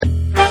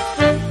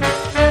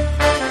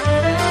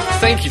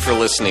Thank you for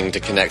listening to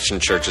Connection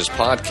Church's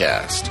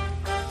podcast.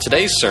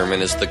 Today's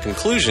sermon is the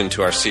conclusion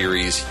to our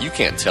series, You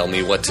Can't Tell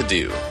Me What to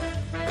Do.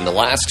 In the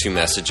last two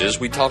messages,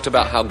 we talked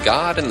about how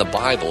God and the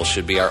Bible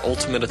should be our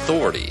ultimate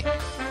authority.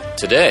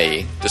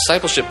 Today,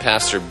 discipleship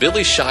pastor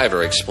Billy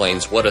Shiver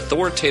explains what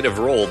authoritative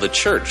role the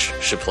church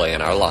should play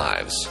in our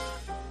lives.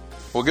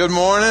 Well, good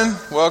morning.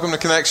 Welcome to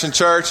Connection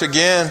Church.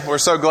 Again, we're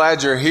so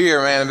glad you're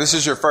here, man. If this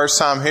is your first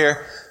time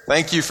here,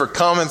 thank you for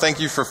coming. Thank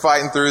you for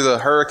fighting through the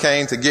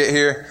hurricane to get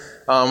here.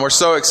 We're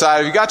so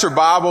excited. If you got your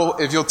Bible,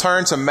 if you'll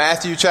turn to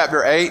Matthew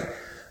chapter 8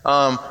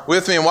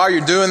 with me. And while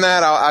you're doing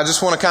that, I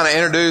just want to kind of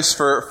introduce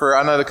for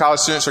I know the college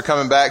students are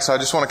coming back, so I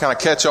just want to kind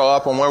of catch y'all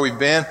up on where we've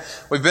been.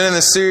 We've been in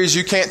this series,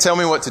 You Can't Tell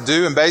Me What to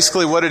Do. And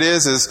basically what it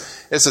is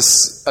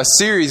it's a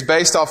series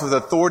based off of the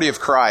authority of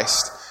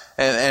Christ.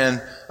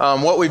 And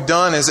what we've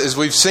done is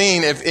we've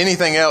seen, if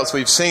anything else,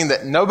 we've seen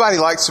that nobody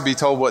likes to be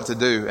told what to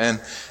do. And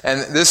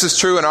this is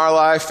true in our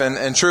life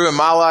and true in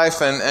my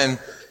life. And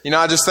you know,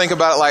 I just think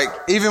about it like,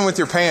 even with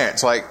your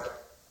parents, like,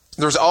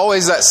 there's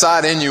always that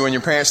side in you when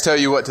your parents tell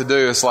you what to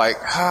do. It's like,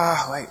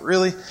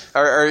 really?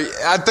 Or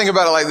I think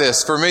about it like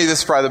this. For me, this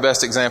is probably the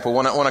best example.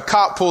 When a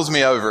cop pulls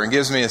me over and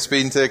gives me a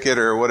speeding ticket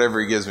or whatever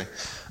he gives me,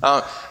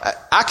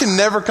 I can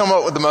never come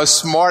up with the most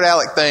smart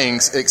aleck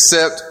things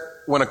except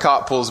when a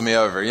cop pulls me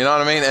over. You know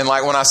what I mean? And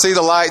like when I see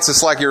the lights,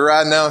 it's like you're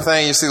riding down the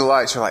thing, you see the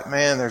lights, you're like,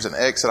 man, there's an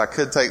exit. I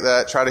could take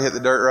that, try to hit the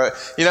dirt road.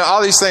 You know,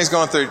 all these things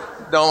going through.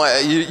 Don't lie.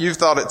 You've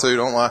thought it too.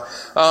 Don't lie.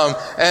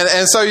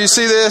 And so you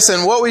see this,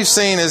 and what we've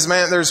seen is,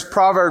 man, there's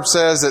Proverbs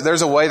says that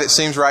there's a way that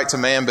seems right to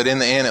man, but in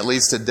the end it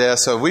leads to death.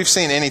 So if we've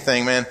seen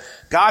anything, man,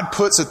 God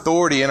puts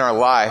authority in our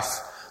life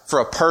for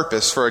a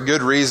purpose, for a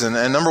good reason.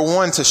 And number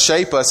one, to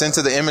shape us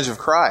into the image of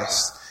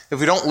Christ. If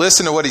we don't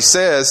listen to what He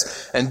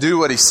says and do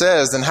what He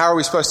says, then how are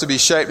we supposed to be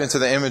shaped into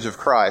the image of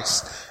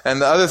Christ?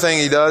 And the other thing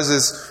He does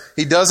is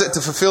He does it to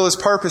fulfill His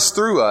purpose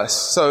through us.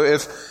 So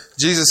if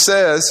Jesus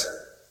says,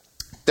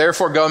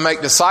 therefore go and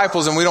make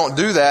disciples, and we don't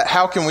do that,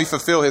 how can we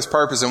fulfill His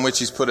purpose in which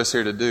He's put us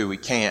here to do? We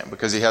can't,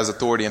 because He has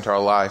authority into our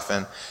life.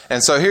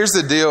 And so here's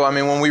the deal. I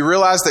mean, when we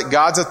realize that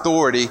God's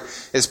authority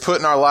is put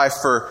in our life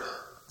for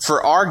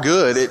our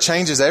good, it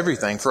changes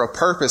everything. For a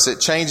purpose,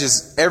 it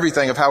changes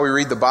everything of how we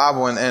read the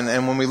Bible.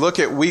 And when we look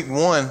at week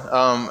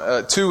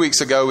 1, 2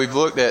 weeks ago, we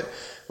looked at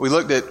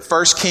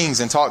 1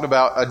 Kings and talked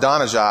about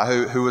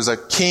Adonijah, who was a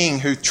king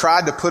who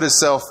tried to put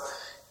himself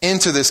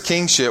into this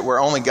kingship where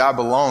only God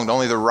belonged,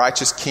 only the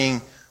righteous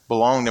king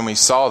belonged, and we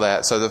saw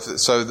that.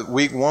 So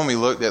week 1 we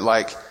looked at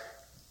like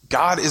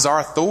God is our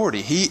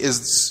authority. He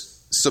is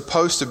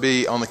supposed to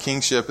be on the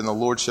kingship and the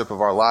lordship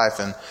of our life,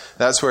 and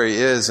that's where He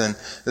is. And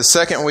the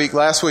second week,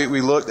 last week, we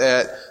looked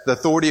at the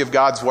authority of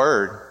God's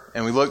Word,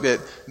 and we looked at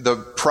the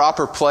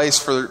proper place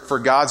for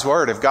God's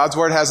Word. If God's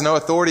Word has no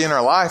authority in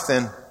our life,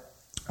 then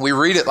we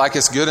read it like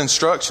it's good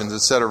instructions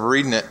instead of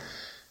reading it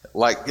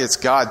like it's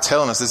God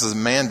telling us this is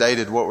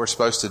mandated what we're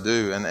supposed to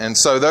do. And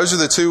so those are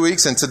the 2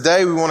 weeks. And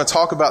today we want to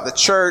talk about the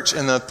church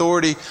and the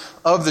authority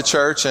of the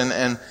church.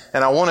 And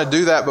I want to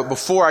do that. But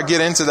before I get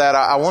into that,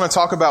 I want to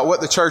talk about what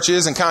the church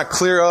is and kind of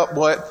clear up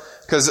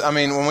because I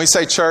mean, when we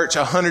say church,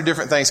 100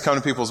 different things come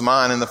to people's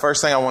mind. And the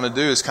first thing I want to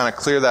do is kind of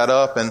clear that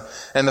up.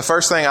 And the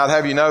first thing I'd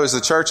have you know is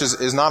the church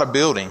is not a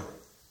building.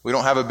 We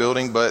don't have a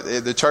building, but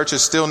the church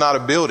is still not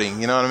a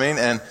building. You know what I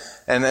mean?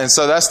 And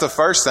so that's the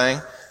first thing.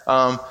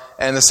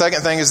 And the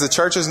second thing is the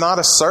church is not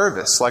a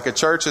service. Like a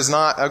church is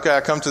not, okay,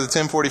 I come to the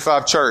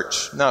 1045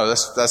 church. No,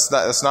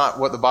 that's not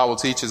what the Bible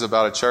teaches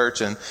about a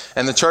church. And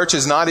the church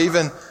is not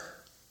even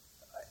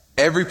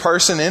every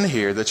person in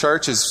here. The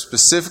church is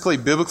specifically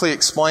biblically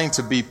explained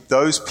to be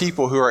those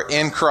people who are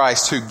in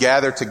Christ who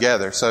gather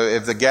together. So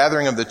if the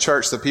gathering of the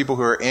church, the people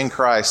who are in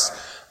Christ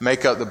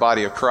make up the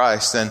body of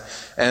Christ.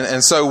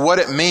 And so what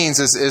it means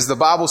is the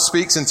Bible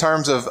speaks in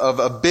terms of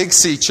a big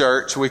C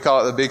church. We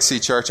call it the big C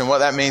church. And what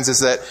that means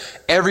is that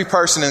every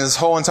person in this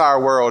whole entire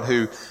world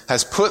who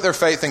has put their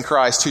faith in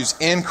Christ, who's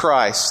in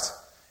Christ,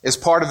 is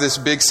part of this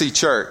big C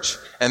church.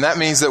 And that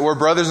means that we're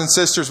brothers and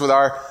sisters with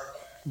our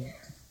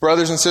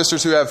brothers and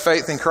sisters who have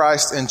faith in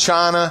Christ in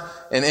China,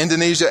 in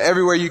Indonesia,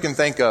 everywhere you can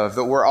think of,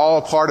 that we're all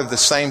a part of the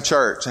same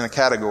church in a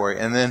category.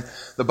 And then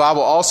the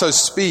Bible also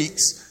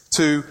speaks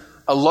to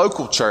a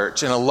local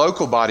church and a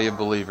local body of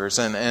believers.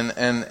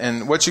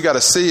 And what you got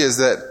to see is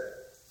that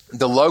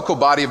the local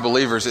body of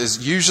believers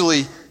is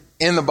usually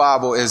in the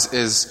Bible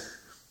is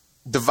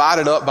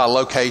divided up by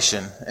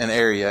location and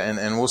area.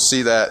 And we'll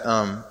see that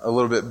a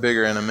little bit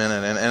bigger in a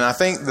minute. And I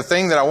think the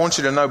thing that I want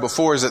you to know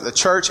before is that the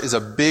church is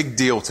a big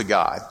deal to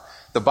God.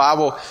 The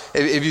Bible,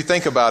 if you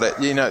think about it,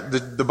 you know,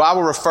 the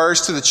Bible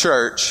refers to the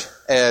church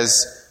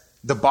as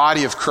the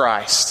body of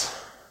Christ.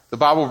 The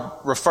Bible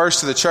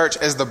refers to the church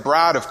as the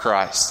bride of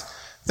Christ.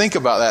 Think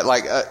about that.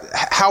 Like,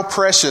 how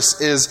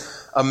precious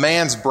is a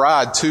man's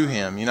bride to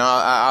him? You know,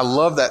 I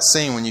love that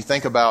scene when you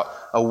think about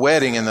a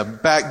wedding and the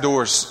back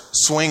doors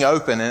swing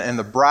open and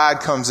the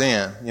bride comes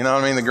in. You know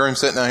what I mean? The groom's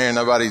sitting down here and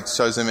nobody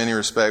shows him any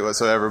respect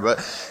whatsoever. But,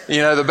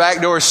 you know, the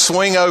back doors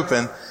swing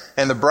open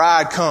and the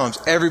bride comes.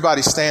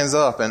 Everybody stands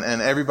up and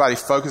everybody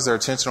focuses their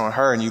attention on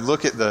her. And you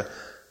look at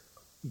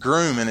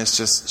groom, and it's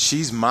just,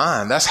 she's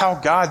mine. That's how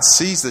God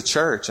sees the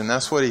church, and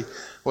that's what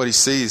he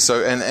sees.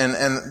 So,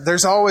 and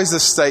there's always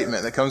this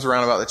statement that comes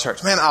around about the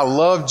church. Man, I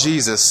love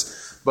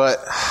Jesus, but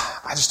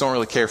I just don't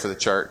really care for the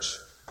church.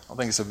 I don't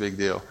think it's a big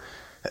deal.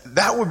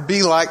 That would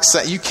be like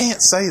saying, you can't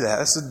say that.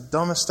 That's the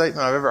dumbest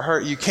statement I've ever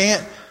heard. You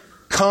can't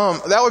come.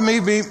 That would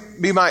be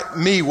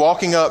me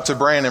walking up to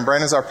Brandon.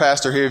 Brandon's our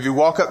pastor here. If you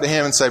walk up to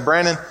him and say,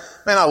 Brandon,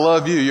 man, I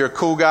love you. You're a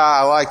cool guy.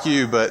 I like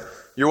you, but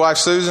your wife,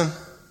 Susan,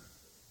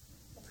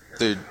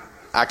 dude,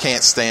 I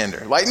can't stand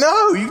her. Like,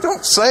 no, you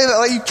don't say that.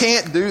 Like, you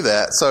can't do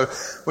that. So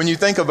when you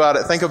think about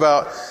it, think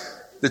about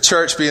the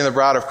church being the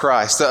bride of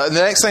Christ. The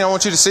next thing I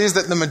want you to see is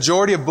that the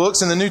majority of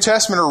books in the New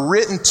Testament are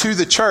written to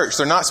the church.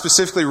 They're not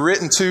specifically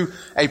written to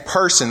a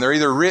person. They're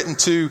either written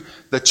to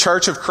the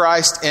church of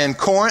Christ in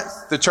Corinth,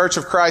 the church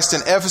of Christ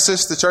in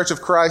Ephesus, the church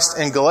of Christ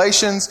in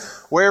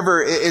Galatians,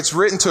 wherever it's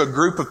written to a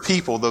group of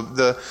people.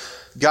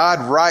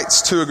 God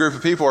writes to a group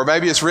of people, or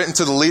maybe it's written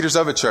to the leaders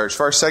of a church.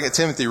 1st, 2nd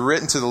Timothy,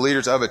 written to the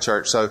leaders of a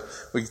church. So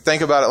we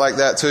think about it like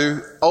that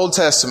too. Old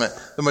Testament.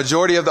 The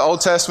majority of the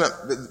Old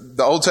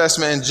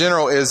Testament in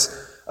general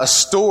is a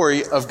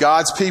story of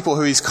God's people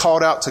who He's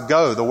called out to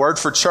go. The word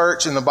for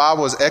church in the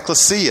Bible is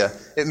ecclesia.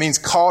 It means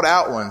called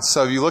out ones.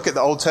 So if you look at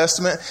the Old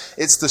Testament,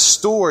 it's the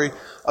story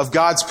of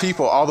God's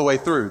people all the way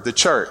through, the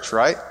church,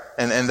 right?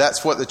 And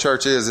that's what the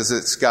church is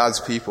it's God's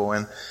people.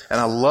 And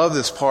I love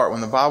this part.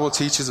 When the Bible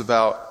teaches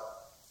about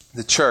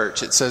the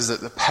church, it says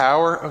that the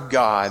power of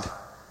God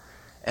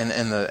and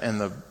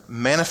the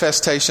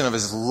manifestation of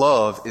His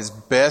love is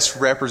best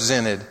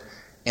represented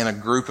in a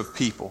group of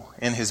people,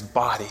 in His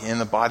body, in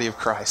the body of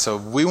Christ. So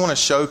if we want to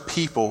show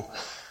people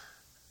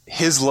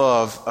His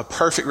love, a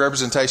perfect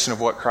representation of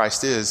what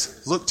Christ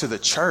is, look to the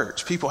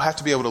church. People have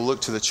to be able to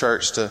look to the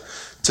church to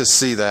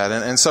see that.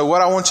 And so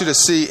what I want you to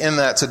see in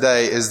that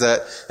today is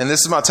that, and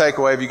this is my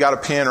takeaway, if you got a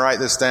pen, write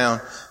this down.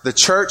 The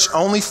church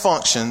only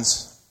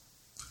functions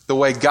the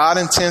way God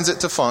intends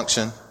it to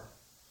function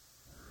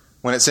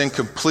when it's in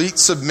complete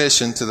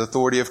submission to the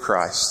authority of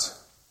Christ.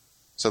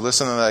 So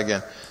listen to that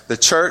again. The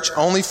church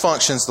only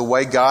functions the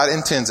way God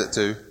intends it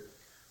to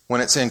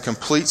when it's in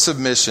complete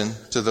submission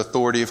to the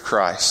authority of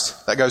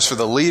Christ. That goes for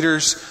the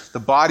leaders, the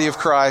body of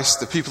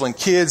Christ, the people and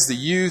kids, the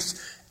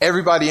youth,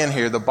 everybody in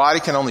here. The body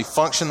can only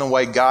function the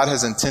way God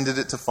has intended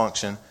it to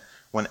function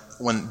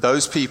when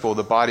those people,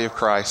 the body of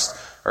Christ,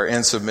 are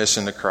in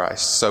submission to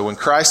Christ. So when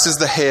Christ is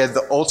the head,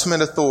 the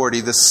ultimate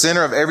authority, the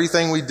center of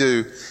everything we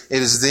do,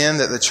 it is then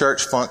that the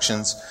church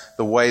functions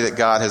the way that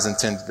God has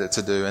intended it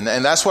to do. And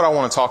that's what I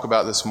want to talk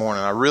about this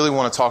morning. I really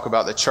want to talk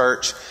about the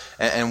church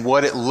and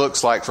what it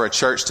looks like for a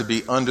church to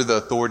be under the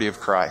authority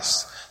of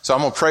Christ. So I'm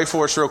going to pray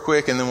for us real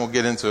quick and then we'll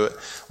get into it.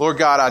 Lord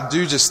God, I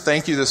do just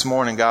thank you this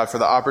morning, God, for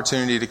the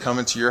opportunity to come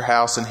into your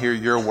house and hear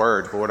your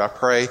word. Lord, I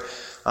pray,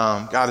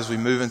 God, as we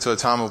move into a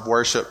time of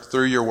worship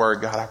through your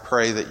word, God, I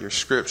pray that your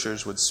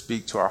scriptures would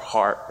speak to our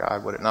heart.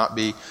 God, would it not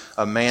be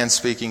a man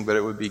speaking, but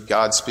it would be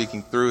God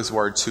speaking through his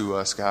word to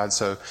us, God.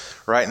 So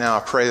right now I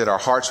pray that our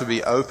hearts would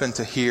be open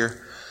to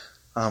hear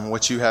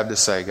what you have to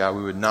say, God.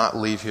 We would not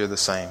leave here the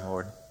same,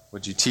 Lord.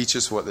 Would you teach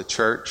us what the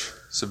church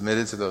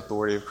submitted to the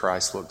authority of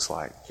Christ looks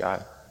like,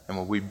 God? And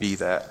will we be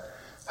that?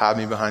 Hide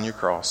me behind your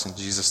cross. In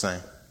Jesus'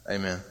 name,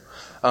 amen.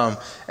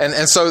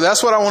 And so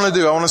that's what I want to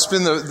do. I want to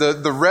spend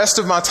the rest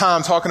of my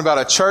time talking about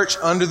a church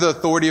under the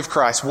authority of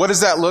Christ. What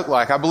does that look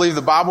like? I believe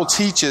the Bible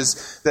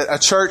teaches that a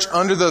church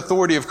under the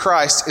authority of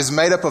Christ is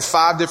made up of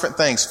 5 different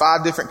things,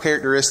 5 different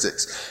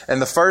characteristics.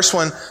 And the first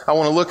one I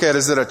want to look at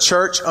is that a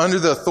church under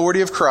the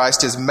authority of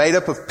Christ is made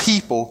up of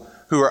people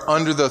who are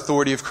under the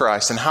authority of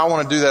Christ. And how I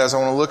want to do that is I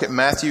want to look at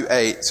Matthew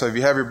 8. So if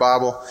you have your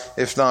Bible,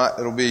 if not,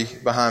 it'll be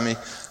behind me.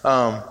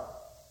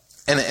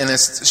 And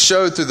it's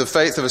showed through the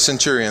faith of a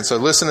centurion. So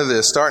listen to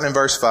this, starting in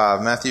verse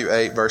 5, Matthew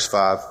 8, verse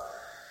 5.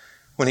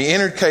 When he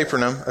entered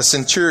Capernaum, a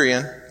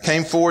centurion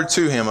came forward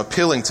to him,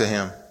 appealing to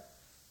him,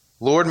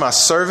 "Lord, my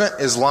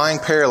servant is lying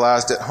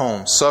paralyzed at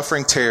home,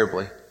 suffering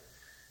terribly."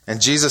 And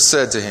Jesus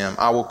said to him,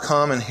 "I will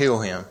come and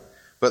heal him."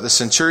 But the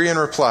centurion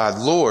replied,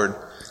 "Lord,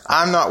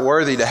 I'm not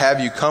worthy to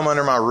have you come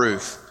under my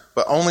roof,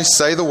 but only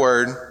say the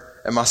word,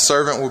 and my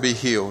servant will be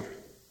healed.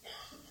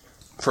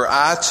 For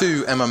I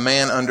too am a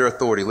man under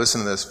authority."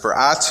 Listen to this. "For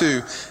I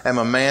too am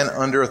a man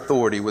under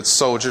authority with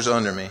soldiers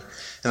under me.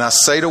 And I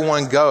say to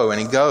one, 'Go,' and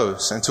he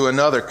goes. And to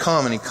another,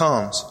 'Come,' and he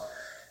comes.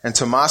 And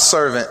to my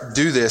servant,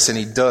 'Do this,' and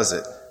he does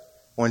it."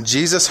 When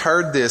Jesus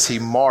heard this, he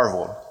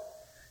marveled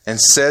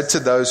and said to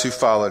those who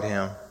followed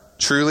him,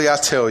 "Truly I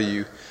tell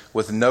you,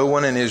 with no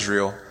one in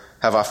Israel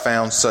have I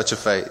found such a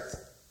faith."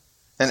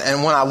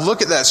 And when I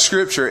look at that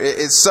scripture,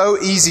 it's so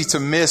easy to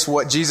miss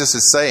what Jesus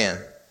is saying.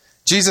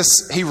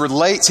 Jesus, he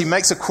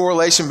makes a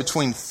correlation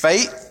between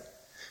faith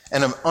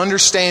and an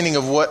understanding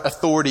of what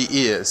authority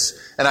is.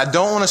 And I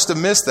don't want us to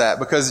miss that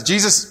because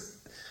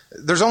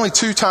there's only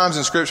 2 times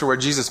in Scripture where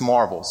Jesus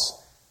marvels.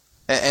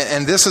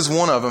 And this is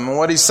one of them. And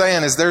what he's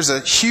saying is there's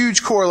a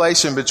huge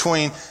correlation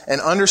between an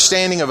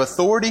understanding of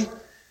authority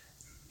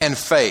and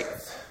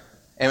faith.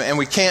 And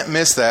we can't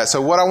miss that.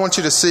 So what I want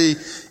you to see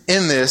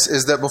in this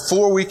is that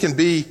before we can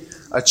be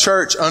a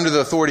church under the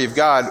authority of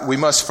God, we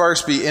must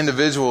first be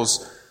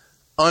individuals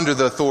under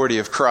the authority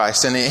of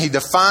Christ. And he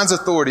defines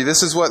authority.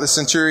 This is what the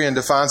centurion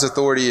defines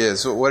authority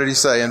is. What did he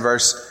say in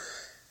verse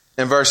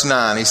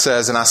 9? He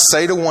says, "And I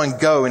say to one,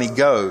 go, and he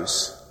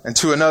goes. And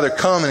to another,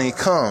 come, and he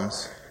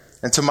comes.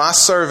 And to my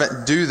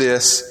servant, do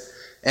this,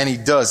 and he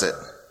does it."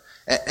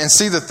 And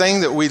see, the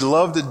thing that we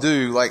love to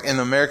do, like in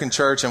the American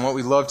church, and what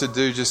we love to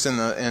do just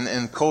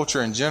in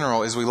culture in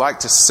general, is we like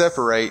to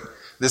separate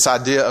this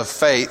idea of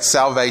faith,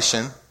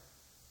 salvation,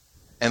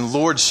 and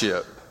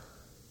lordship,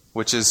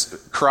 which is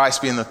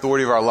Christ being the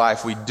authority of our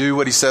life. We do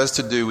what he says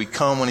to do. We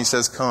come when he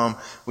says come.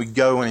 We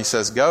go when he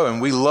says go.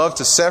 And we love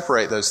to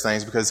separate those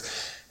things because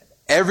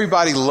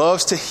everybody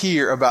loves to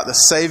hear about the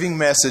saving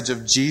message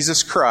of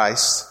Jesus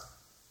Christ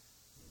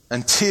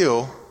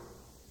until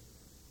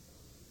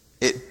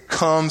it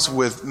comes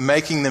with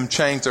making them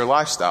change their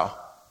lifestyle.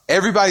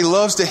 Everybody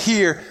loves to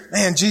hear,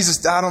 man, Jesus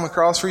died on the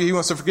cross for you. He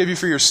wants to forgive you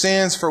for your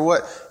sins, for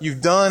what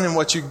you've done and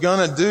what you're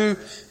going to do.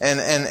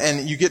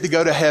 And you get to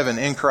go to heaven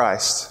in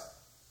Christ.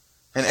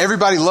 And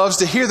everybody loves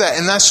to hear that.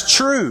 And that's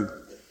true.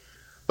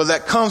 But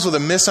that comes with a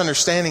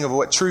misunderstanding of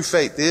what true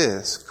faith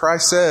is.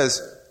 Christ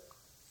says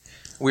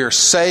we are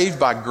saved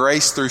by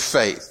grace through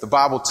faith. The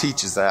Bible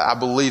teaches that. I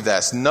believe that.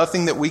 It's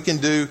nothing that we can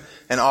do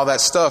and all that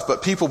stuff.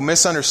 But people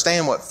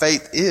misunderstand what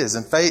faith is.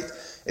 And faith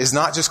is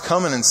not just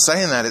coming and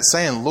saying that. It's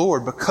saying,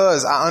 Lord,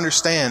 because I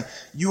understand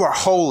you are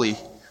holy,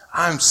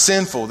 I'm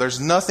sinful.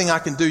 There's nothing I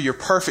can do. You're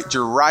perfect.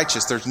 You're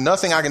righteous. There's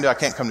nothing I can do. I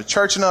can't come to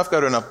church enough,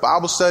 go to enough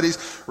Bible studies,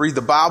 read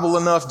the Bible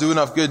enough, do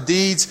enough good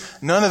deeds.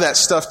 None of that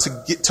stuff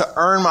to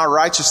earn my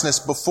righteousness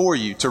before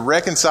you, to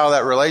reconcile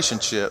that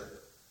relationship.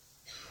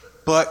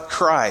 But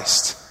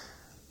Christ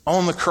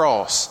on the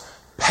cross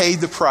paid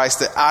the price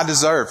that I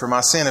deserve for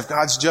my sin. If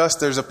God's just,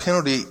 there's a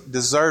penalty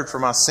deserved for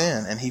my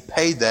sin. And he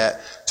paid that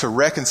to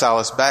reconcile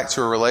us back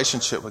to a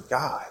relationship with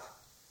God.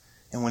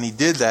 And when he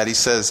did that, he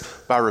says,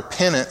 by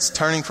repentance,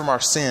 turning from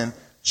our sin,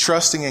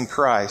 trusting in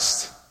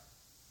Christ,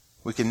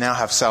 we can now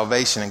have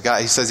salvation. And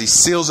God, he says he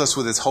seals us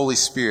with his Holy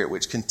Spirit,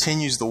 which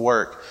continues the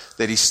work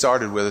that he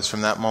started with us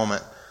from that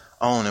moment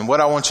on. And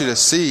what I want you to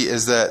see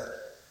is that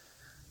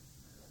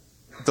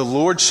the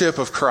lordship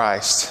of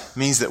Christ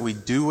means that we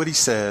do what he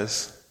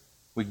says.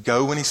 We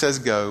go when he says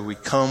go. We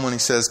come when he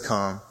says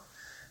come.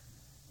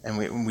 And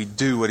we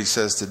do what he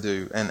says to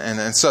do.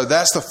 And so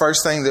that's the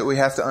first thing that we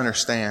have to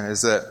understand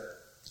is that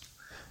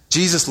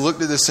Jesus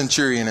looked at the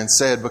centurion and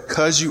said,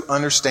 because you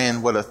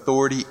understand what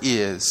authority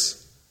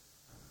is,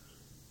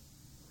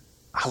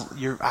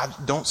 I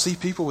don't see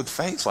people with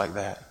faith like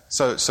that.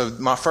 So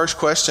my first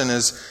question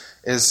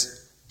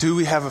is do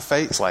we have a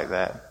faith like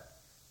that?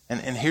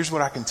 And here's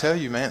what I can tell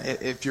you, man.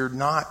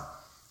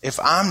 If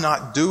I'm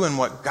not doing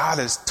what God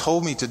has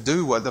told me to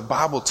do, what the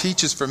Bible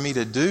teaches for me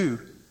to do,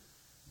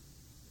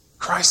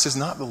 Christ is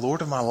not the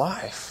Lord of my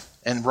life.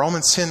 And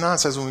Romans 10:9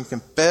 says when we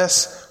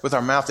confess with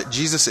our mouth that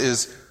Jesus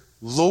is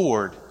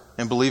Lord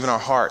and believe in our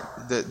heart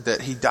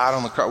that he died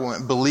on the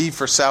cross, believe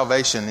for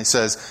salvation, he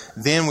says,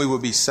 then we will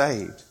be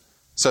saved.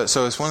 So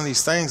it's one of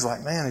these things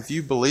like, man, if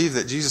you believe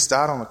that Jesus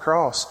died on the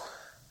cross,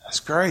 that's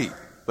great.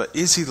 But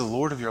is he the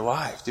Lord of your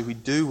life? Do we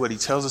do what he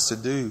tells us to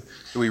do?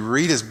 Do we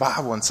read his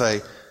Bible and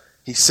say,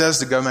 he says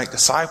to go make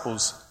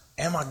disciples,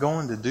 am I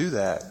going to do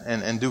that?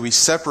 And do we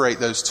separate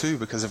those two?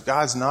 Because if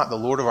God's not the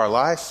Lord of our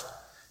life,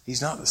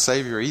 he's not the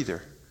Savior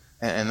either.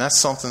 And that's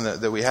something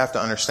that we have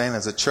to understand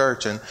as a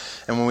church. And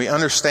when we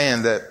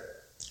understand that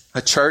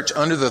a church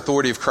under the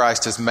authority of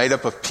Christ is made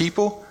up of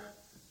people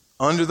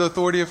under the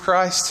authority of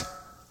Christ,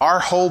 our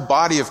whole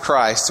body of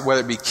Christ,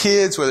 whether it be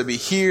kids, whether it be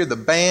here, the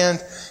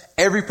band,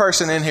 every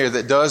person in here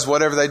that does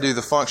whatever they do,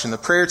 the function, the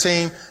prayer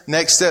team,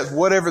 next steps,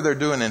 whatever they're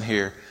doing in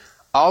here,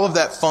 all of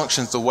that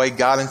functions the way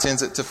God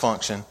intends it to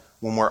function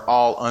when we're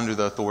all under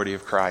the authority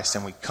of Christ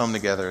and we come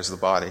together as the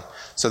body.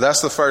 So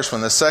that's the first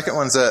one. The second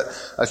one is that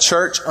a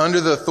church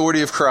under the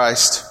authority of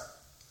Christ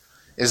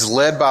is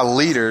led by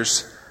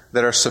leaders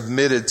that are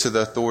submitted to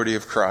the authority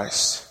of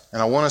Christ.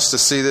 And I want us to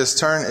see this.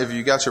 Turn, if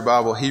you got your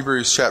Bible,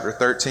 Hebrews chapter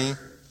 13.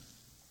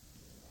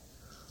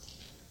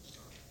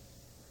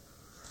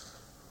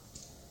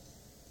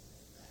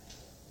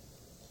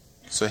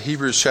 So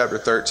Hebrews chapter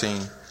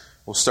 13,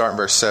 we'll start in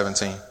verse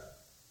 17.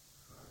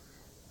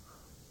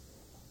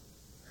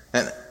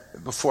 And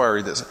before I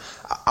read this,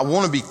 I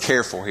want to be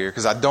careful here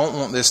because I don't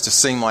want this to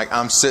seem like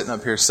I'm sitting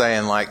up here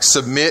saying like,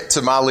 submit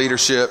to my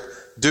leadership,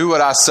 do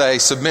what I say,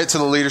 submit to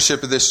the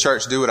leadership of this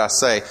church, do what I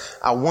say.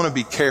 I want to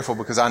be careful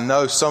because I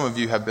know some of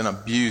you have been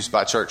abused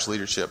by church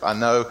leadership. I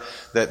know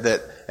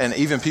that and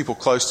even people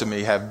close to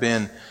me have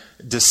been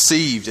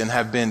deceived and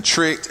have been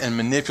tricked and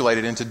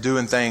manipulated into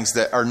doing things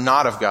that are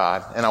not of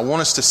God. And I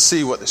want us to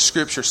see what the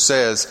Scripture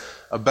says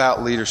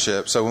about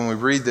leadership. So when we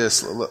read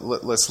this,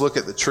 let's look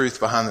at the truth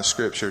behind the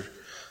Scripture.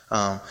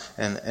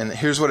 And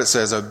here's what it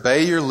says.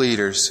 Obey your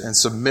leaders and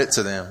submit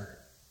to them,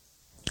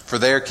 for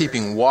they are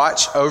keeping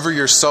watch over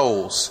your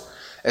souls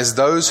as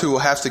those who will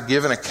have to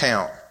give an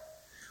account.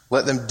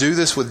 Let them do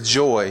this with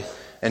joy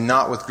and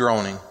not with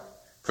groaning,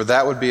 for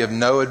that would be of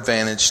no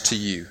advantage to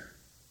you.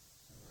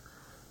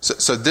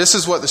 So this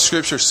is what the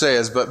scripture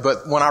says,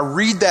 but when I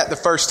read that the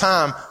first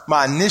time,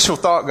 my initial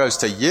thought goes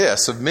to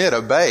yes, submit,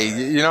 obey.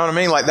 You know what I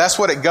mean? Like that's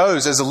what it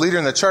goes as a leader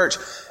in the church.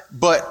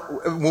 But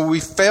when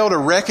we fail to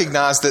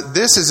recognize that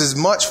this is as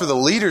much for the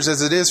leaders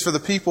as it is for the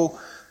people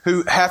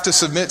who have to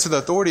submit to the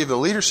authority of the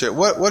leadership.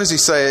 What does he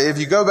say? If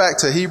you go back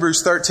to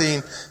Hebrews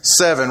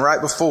 13:7,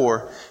 right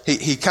before,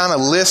 he kind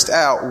of lists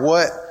out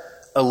what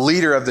a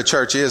leader of the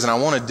church is, and I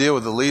want to deal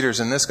with the leaders,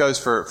 and this goes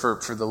for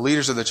the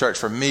leaders of the church,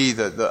 for me,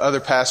 the other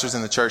pastors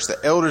in the church,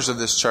 the elders of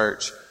this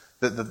church,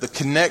 the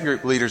connect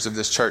group leaders of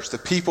this church, the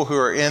people who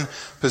are in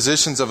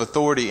positions of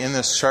authority in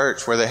this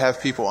church where they have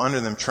people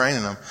under them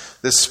training them.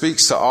 This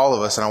speaks to all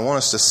of us, and I want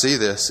us to see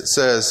this. It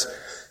says,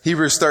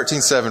 Hebrews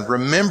 13:7,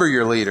 remember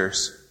your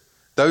leaders,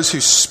 those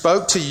who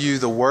spoke to you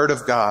the word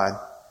of God.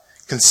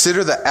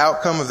 Consider the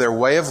outcome of their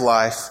way of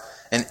life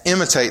and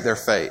imitate their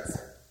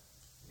faith.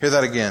 Hear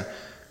that again.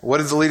 What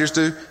did the leaders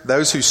do?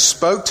 Those who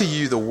spoke to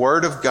you the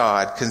word of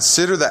God,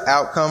 consider the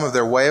outcome of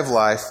their way of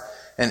life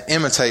and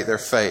imitate their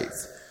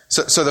faith.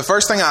 So the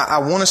first thing I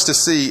want us to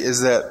see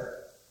is that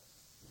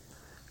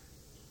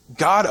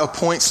God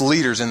appoints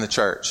leaders in the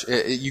church.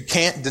 You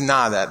can't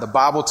deny that. The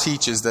Bible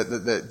teaches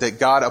that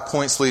God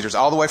appoints leaders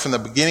all the way from the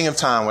beginning of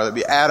time, whether it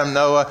be Adam,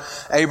 Noah,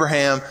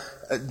 Abraham,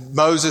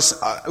 Moses.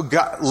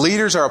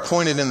 Leaders are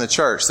appointed in the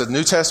church. The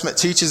New Testament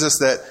teaches us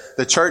that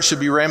the church should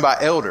be ran by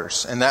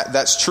elders, and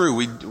that's true.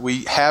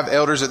 We have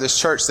elders at this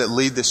church that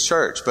lead this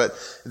church, but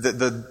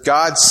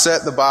God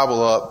set the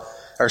Bible up,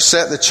 or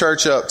set the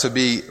church up to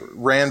be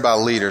ran by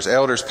leaders.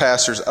 Elders,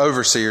 pastors,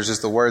 overseers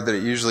is the word that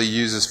it usually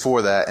uses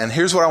for that. And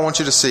here's what I want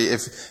you to see.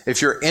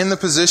 If you're in the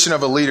position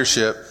of a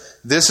leadership,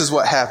 this is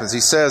what happens. He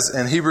says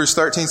in Hebrews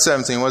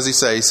 13:17, what does he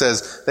say? He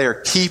says, they are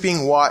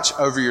keeping watch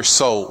over your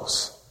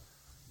souls.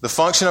 The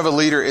function of a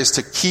leader is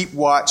to keep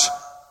watch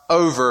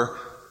over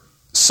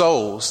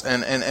souls.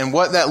 And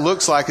what that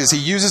looks like is he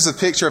uses a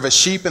picture of a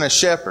sheep and a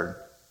shepherd.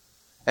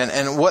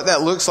 And what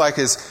that looks like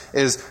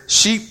is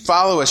sheep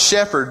follow a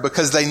shepherd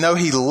because they know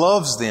he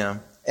loves them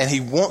and he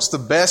wants the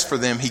best for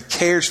them. He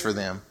cares for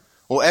them.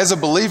 Well, as a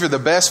believer, the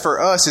best for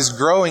us is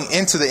growing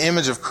into the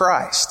image of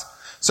Christ.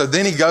 So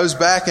then he goes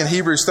back in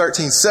Hebrews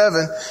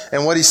 13:7,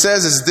 and what he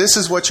says is, this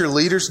is what your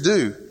leaders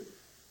do.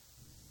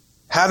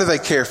 How do they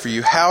care for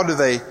you? How do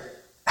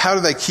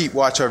they keep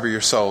watch over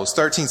your souls?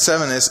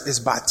 13:7 is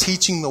by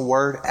teaching the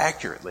word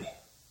accurately.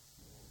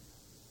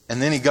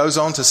 And then he goes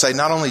on to say,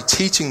 not only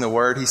teaching the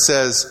word, he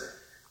says,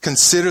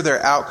 consider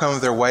their outcome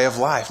of their way of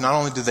life. Not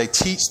only do they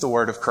teach the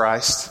word of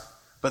Christ,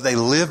 but they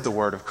live the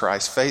word of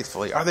Christ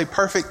faithfully. Are they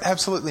perfect?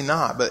 Absolutely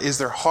not. But is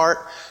their heart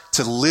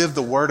to live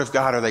the word of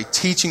God? Are they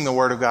teaching the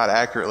word of God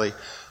accurately?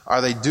 Are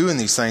they doing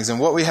these things? And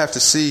what we have to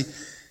see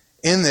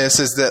in this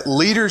is that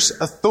leaders'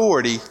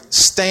 authority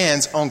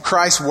stands on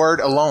Christ's word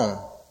alone.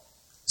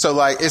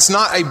 So it's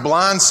not a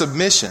blind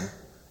submission.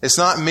 It's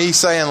not me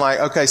saying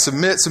okay,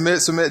 submit,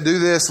 do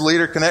this,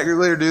 leader, connect your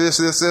leader, do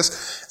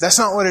this. That's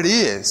not what it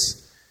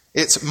is.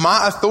 It's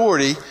my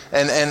authority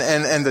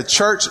and the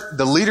church,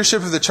 the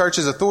leadership of the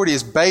church's authority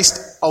is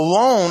based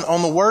alone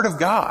on the word of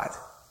God.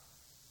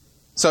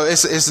 So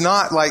it's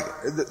not like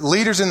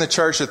leaders in the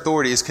church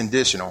authority is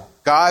conditional.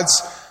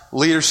 God's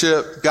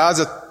leadership,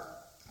 God's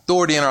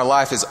authority in our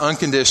life is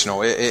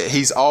unconditional.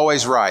 He's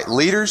always right.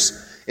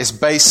 Leaders is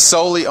based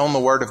solely on the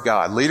word of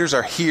God. Leaders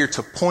are here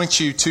to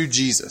point you to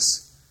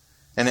Jesus.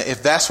 And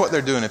if that's what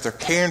they're doing, if they're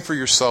caring for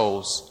your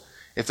souls,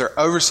 if they're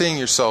overseeing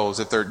your souls,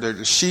 if they're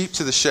the sheep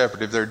to the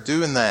shepherd, if they're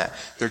doing that,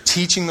 they're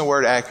teaching the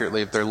word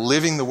accurately, if they're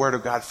living the word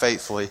of God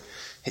faithfully,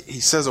 he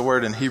says a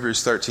word in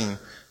Hebrews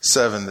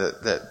 13:7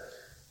 that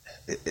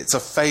it's a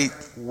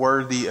faith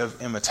worthy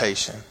of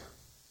imitation.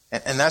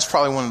 And that's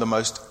probably one of the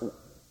most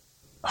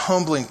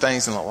humbling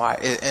things in the life.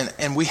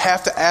 And we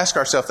have to ask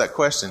ourselves that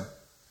question.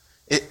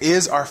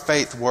 Is our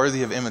faith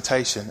worthy of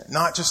imitation?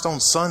 Not just on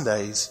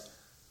Sundays,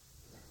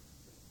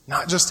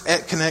 not just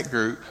at Connect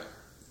Group,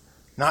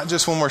 not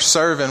just when we're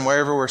serving,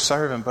 wherever we're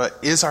serving, but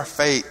is our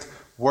faith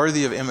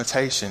worthy of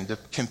imitation?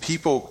 Can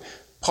people,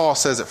 Paul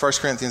says at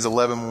 1 Corinthians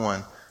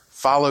 11:1,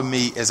 follow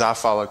me as I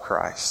follow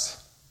Christ.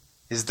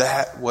 Is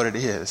that what it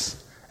is?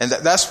 And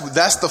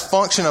that's the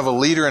function of a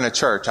leader in a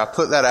church. I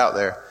put that out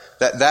there.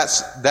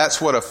 That's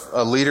what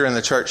a leader in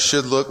the church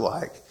should look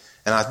like.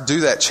 And I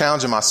do that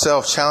challenging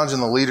myself, challenging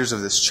the leaders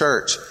of this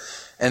church.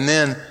 And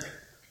then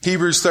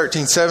Hebrews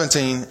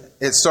 13:17,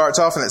 it starts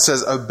off and it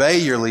says, obey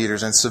your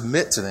leaders and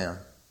submit to them.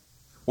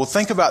 Well,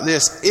 think about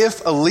this.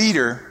 If a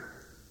leader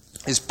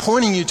is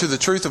pointing you to the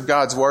truth of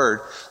God's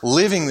word,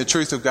 living the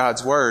truth of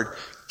God's word,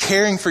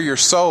 caring for your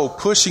soul,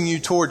 pushing you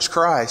towards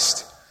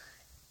Christ,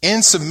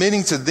 and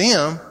submitting to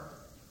them,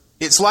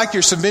 it's like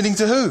you're submitting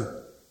to who?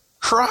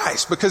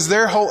 Christ, because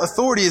their whole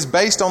authority is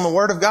based on the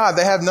word of God.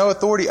 They have no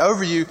authority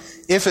over you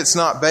if it's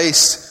not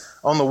based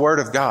on the word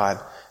of God.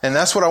 And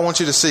that's what I want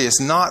you to see. It's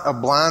not a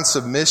blind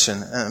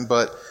submission,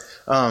 but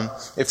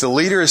if the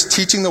leader is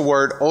teaching the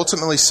word,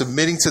 ultimately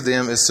submitting to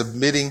them is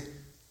submitting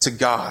to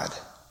God.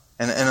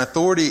 And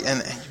authority,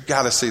 and you've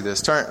got to see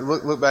this.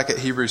 Look back at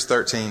Hebrews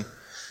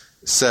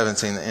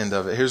 13:17, the end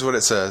of it. Here's what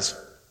it says.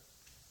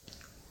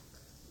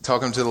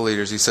 talking to the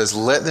leaders, he says,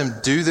 let them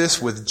do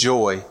this with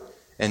joy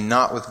and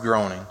not with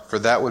groaning, for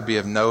that would be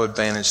of no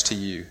advantage to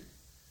you.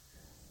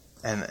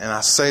 And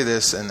I say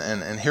this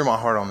and hear my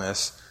heart on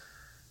this.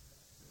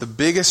 The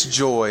biggest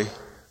joy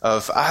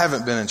I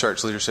haven't been in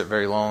church leadership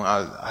very long.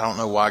 I don't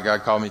know why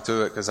God called me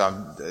to it, because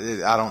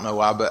I don't know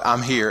why, but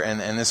I'm here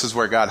and this is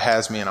where God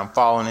has me and I'm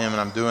following Him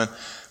and I'm doing.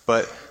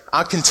 But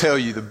I can tell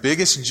you the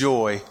biggest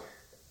joy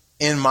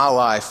in my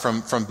life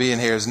from being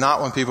here is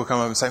not when people come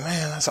up and say,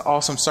 man, that's an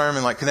awesome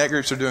sermon. Like Connect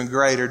groups are doing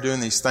great or doing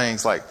these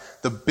things. Like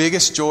the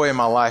biggest joy in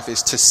my life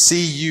is to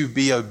see you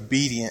be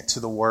obedient to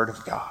the Word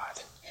of God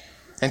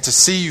and to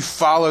see you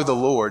follow the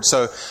Lord.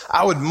 So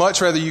I would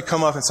much rather you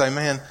come up and say,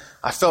 man,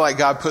 I feel like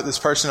God put this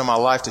person in my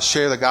life to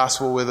share the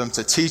gospel with them,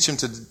 to teach them,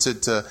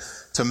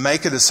 to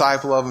make a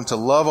disciple of them, to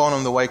love on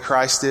them the way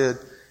Christ did.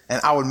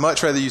 And I would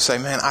much rather you say,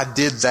 man, I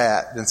did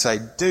that, than say,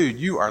 dude,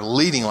 you are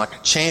leading like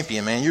a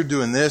champion, man. You're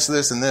doing this,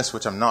 this, and this,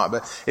 which I'm not.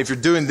 But if you're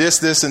doing this,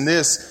 this, and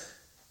this,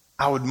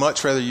 I would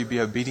much rather you be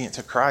obedient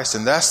to Christ.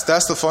 And that's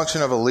the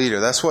function of a leader.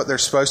 That's what they're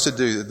supposed to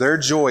do. Their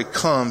joy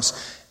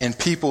comes in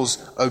people's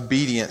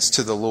obedience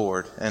to the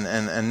Lord.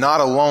 And not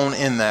alone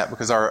in that,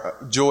 because our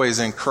joy is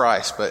in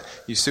Christ. But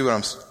you see what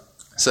I'm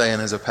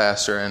saying as a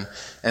pastor.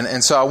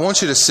 And so I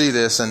want you to see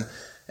this. And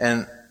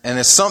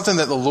it's something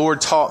that the Lord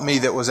taught me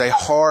that was a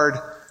hard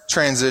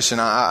transition.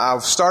 I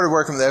started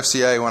working with the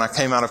FCA when I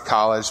came out of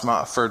college.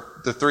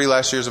 For the 3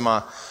 last years of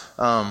my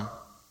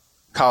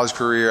college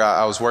career,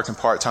 I was working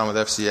part-time with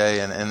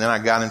FCA, and then I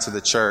got into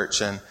the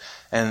church. And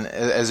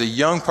as a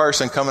young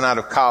person coming out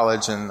of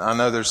college, and I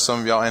know there's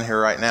some of y'all in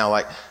here right now,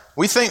 like,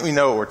 we think we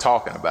know what we're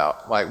talking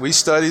about. Like, we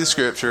study the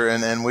Scripture,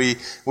 and we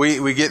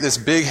get this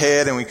big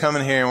head, and we come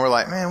in here, and we're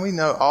like, man, we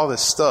know all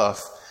this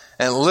stuff.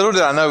 And little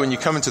did I know, when you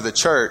come into the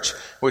church,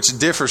 which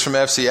differs from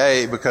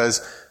FCA,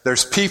 because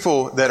there's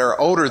people that are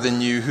older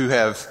than you who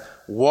have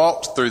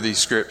walked through these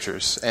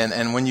Scriptures.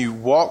 And when you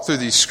walk through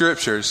these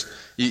Scriptures,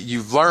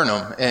 you've learned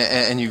them,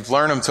 and you've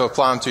learned them to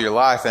apply them to your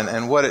life.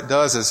 And what it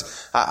does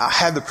is, I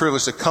had the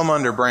privilege to come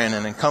under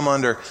Brandon and come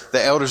under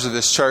the elders of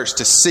this church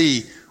to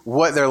see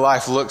what their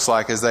life looks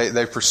like as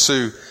they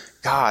pursue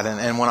God.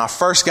 And when I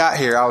first got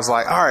here, I was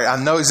like, all right,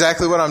 I know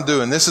exactly what I'm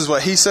doing. This is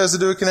what he says to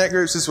do with Connect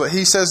groups. This is what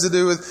he says to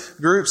do with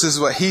groups. This is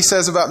what he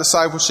says about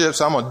discipleship.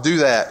 So I'm going to do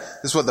that.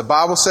 This is what the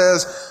Bible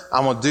says.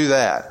 I'm going to do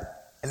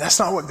that. And that's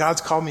not what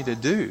God's called me to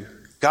do.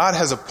 God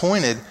has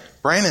appointed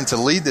Brandon to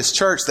lead this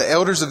church, the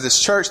elders of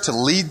this church to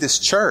lead this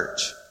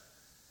church.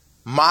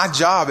 My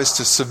job is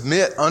to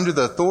submit under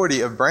the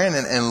authority of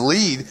Brandon and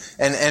lead.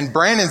 And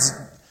Brandon's,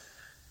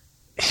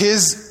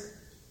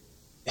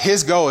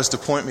 his goal is to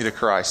point me to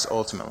Christ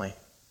ultimately.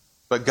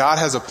 But God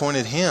has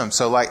appointed him.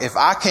 So like, if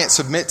I can't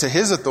submit to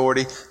his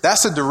authority,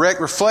 that's a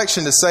direct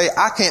reflection to say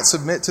I can't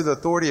submit to the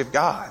authority of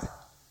God.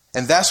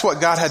 And that's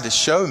what God had to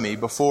show me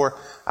before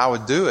I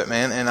would do it,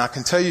 man. And I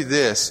can tell you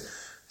this,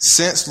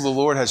 since the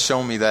Lord has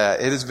shown me that,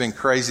 it has been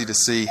crazy to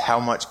see how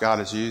much God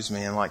has used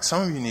me. And like,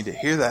 some of you need to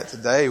hear that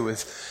today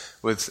with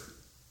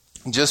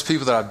just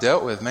people that I've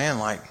dealt with, man.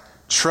 Like,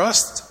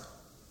 trust.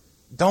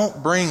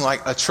 Don't bring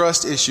like a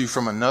trust issue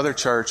from another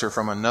church or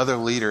from another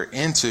leader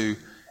into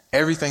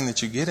everything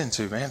that you get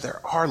into, man. There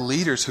are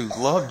leaders who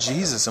love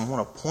Jesus and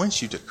want to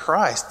point you to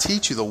Christ,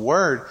 teach you the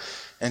Word,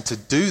 and to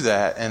do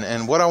that.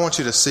 And what I want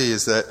you to see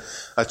is that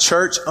a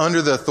church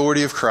under the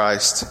authority of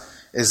Christ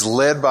is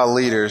led by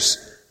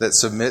leaders that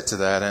submit to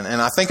that. And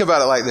I think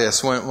about it like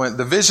this. When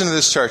the vision of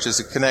this church is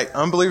to connect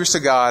unbelievers to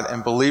God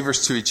and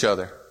believers to each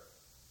other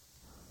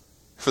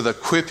for the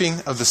equipping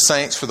of the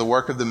saints for the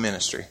work of the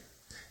ministry.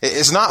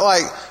 It's not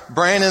like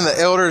Brandon, the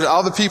elders,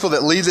 all the people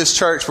that lead this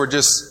church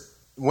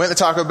went to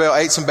Taco Bell,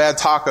 ate some bad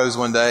tacos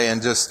one day,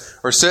 and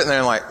just were sitting there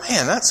and like,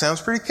 man, that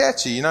sounds pretty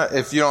catchy. You know,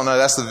 if you don't know,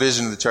 that's the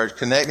vision of the church,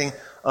 connecting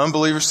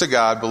unbelievers to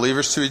God,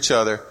 believers to each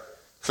other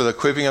for the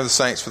equipping of the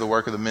saints for the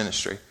work of the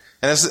ministry.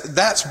 And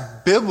that's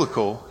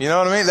biblical. You know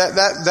what I mean?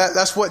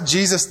 That's what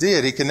Jesus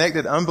did. He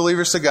connected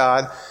unbelievers to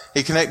God.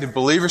 He connected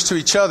believers to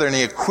each other, and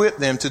he equipped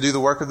them to do the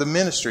work of the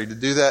ministry, to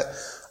do that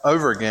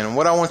over again. And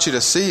what I want you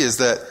to see is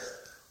that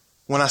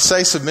when I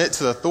say submit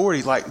to the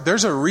authority, like,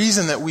 there's a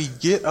reason that we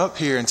get up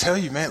here and tell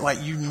you, man,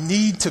 like, you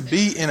need to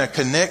be in a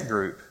connect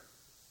group.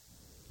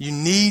 You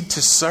need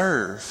to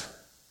serve.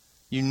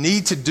 You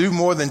need to do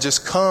more than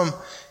just come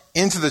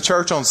into the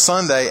church on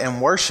Sunday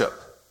and worship.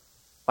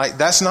 Like,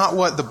 that's not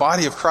what the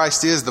body of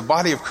Christ is. The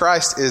body of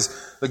Christ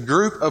is the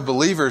group of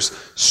believers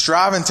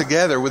striving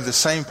together with the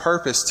same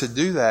purpose to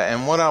do that.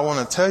 And what I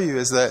want to tell you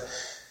is that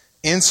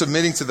in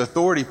submitting to the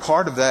authority,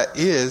 part of that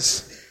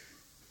is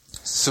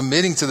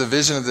submitting to the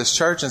vision of this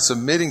church and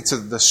submitting to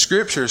the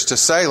Scriptures to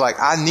say, like,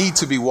 I need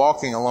to be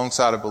walking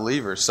alongside of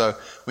believers. So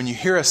when you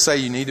hear us say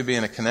you need to be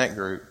in a connect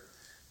group,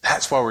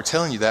 that's why we're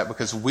telling you that,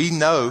 because we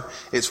know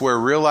it's where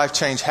real life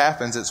change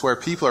happens. It's where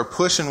people are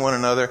pushing one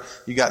another.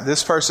 You got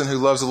this person who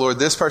loves the Lord,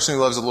 this person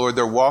who loves the Lord.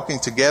 They're walking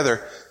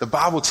together. The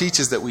Bible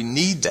teaches that we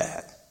need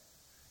that.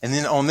 And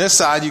then on this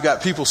side, you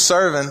got people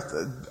serving.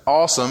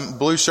 Awesome.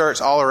 Blue shirts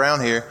all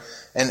around here.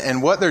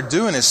 And what they're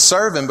doing is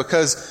serving,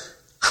 because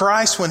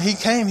Christ, when he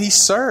came, he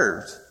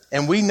served.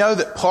 And we know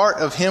that part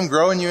of Him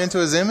growing you into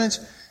His image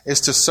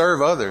is to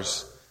serve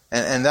others.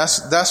 And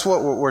that's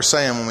what we're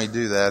saying when we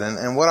do that.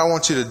 And what I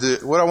want you to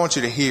do, what I want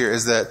you to hear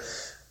is that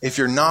if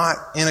you're not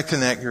in a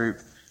connect group,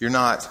 you're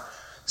not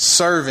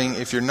serving,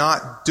 if you're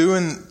not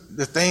doing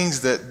the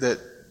things that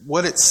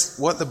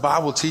what the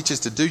Bible teaches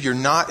to do, you're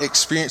not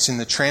experiencing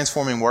the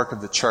transforming work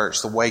of the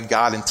church the way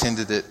God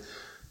intended it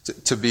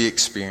to be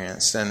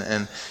experienced.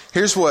 And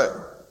here's what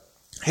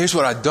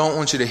I don't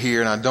want you to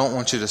hear and I don't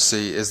want you to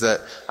see is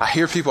that I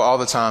hear people all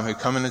the time who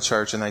come into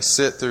church and they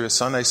sit through a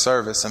Sunday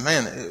service and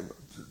man,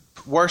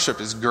 worship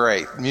is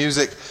great.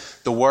 Music,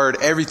 the word,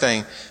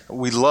 everything,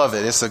 we love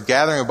it. It's a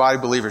gathering of body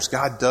believers.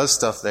 God does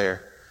stuff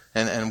there.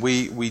 And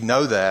we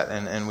know that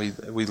and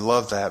we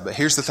love that. But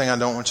here's the thing I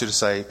don't want you to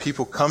say.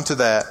 People come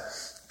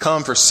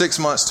for 6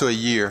 months to a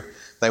year.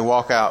 They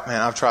walk out,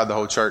 man, I've tried the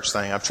whole church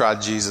thing. I've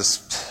tried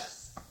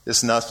Jesus.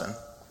 It's nothing.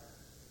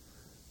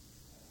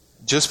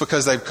 Just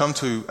because they've come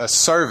to a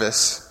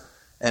service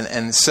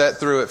and sat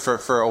through it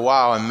for a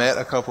while and met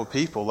a couple of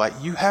people, like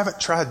you haven't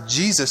tried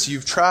Jesus.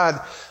 You've tried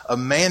a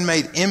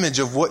man-made image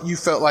of what you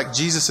felt like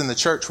Jesus in the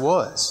church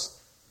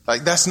was.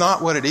 Like that's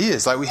not what it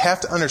is. Like we have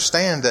to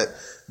understand that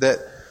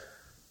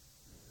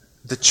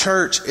the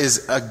church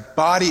is a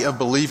body of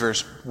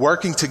believers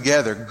working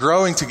together,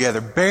 growing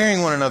together,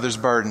 bearing one another's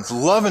burdens,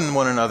 loving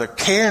one another,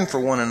 caring for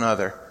one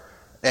another,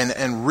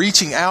 and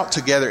reaching out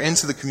together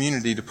into the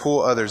community to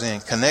pull others in,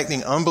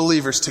 connecting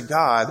unbelievers to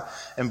God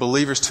and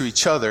believers to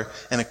each other,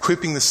 and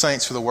equipping the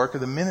saints for the work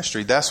of the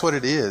ministry. That's what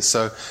it is.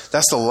 So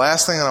that's the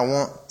last thing that I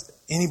want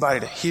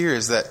anybody to hear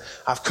is that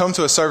I've come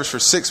to a service for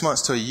 6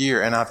 months to a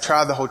year and I've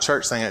tried the whole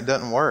church thing and it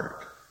doesn't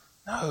work.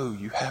 No,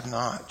 you have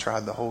not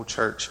tried the whole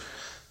church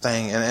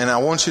thing. And I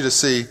want you to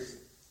see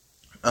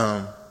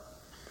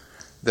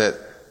that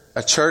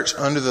a church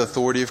under the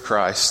authority of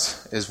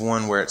Christ is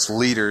one where its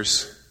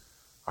leaders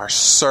are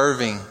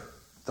serving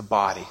the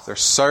body. They're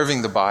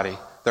serving the body.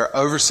 They're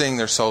overseeing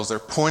their souls. They're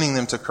pointing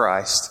them to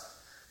Christ.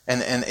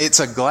 And it's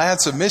a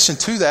glad submission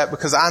to that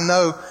because I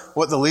know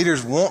what the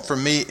leaders want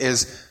from me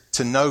is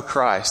to know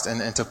Christ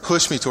and to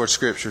push me towards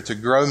Scripture, to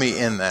grow me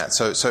in that.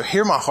 So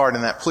hear my heart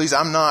in that. Please,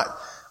 I'm not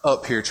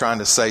up here trying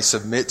to say,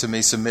 submit to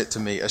me, submit to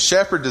me. A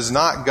shepherd does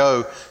not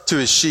go to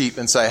his sheep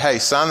and say, hey,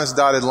 sign this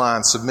dotted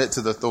line, submit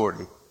to the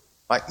authority.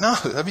 Like, no,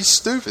 that'd be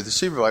stupid. The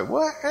sheep are like,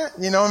 what?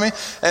 You know what I mean?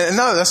 And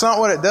no, that's not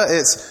what it does.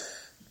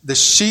 It's the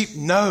sheep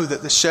know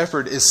that the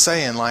shepherd is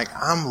saying, like,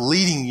 I'm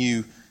leading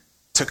you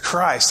to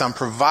Christ. I'm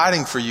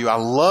providing for you. I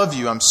love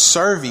you. I'm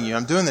serving you.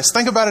 I'm doing this.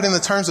 Think about it in the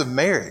terms of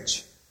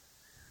marriage.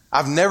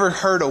 I've never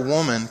heard a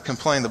woman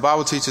complain. The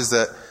Bible teaches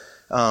that,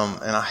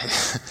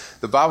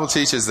 the Bible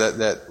teaches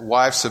that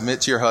wives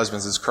submit to your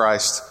husbands as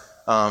Christ,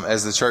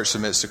 as the church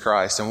submits to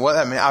Christ. And what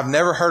that means, I've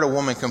never heard a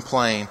woman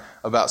complain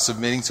about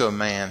submitting to a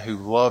man who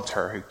loved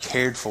her, who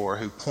cared for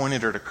her, who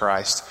pointed her to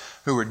Christ,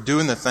 who were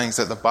doing the things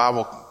that the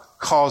Bible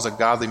calls a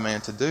godly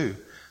man to do.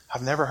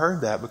 I've never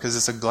heard that because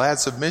it's a glad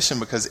submission,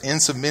 because in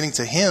submitting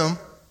to Him,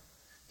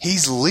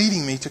 He's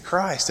leading me to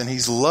Christ and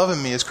He's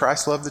loving me as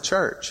Christ loved the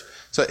church.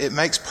 So it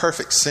makes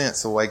perfect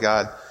sense the way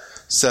God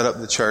set up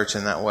the church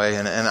in that way.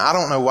 And I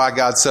don't know why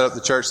God set up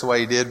the church the way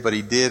He did, but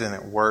He did, and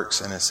it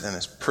works, and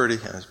it's pretty,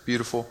 and it's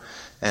beautiful.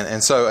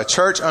 And so a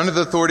church under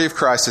the authority of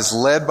Christ is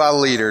led by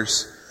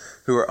leaders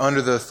who are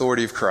under the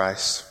authority of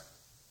Christ.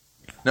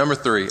 Number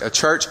 3, a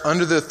church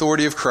under the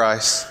authority of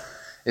Christ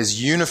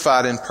is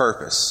unified in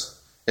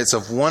purpose. It's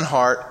of one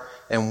heart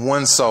and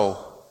one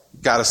soul.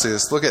 Got to see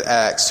this. Look at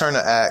Acts. Turn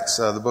to Acts,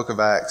 the book of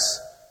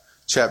Acts,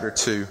 chapter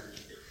 2.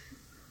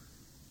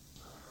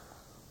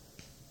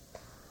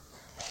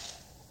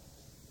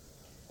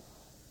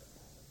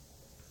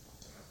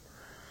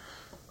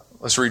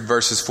 Let's read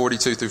verses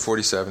 42 through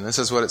 47. This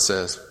is what it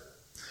says.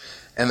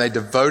 And they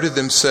devoted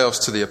themselves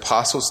to the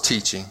apostles'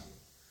 teaching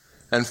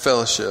and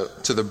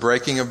fellowship, to the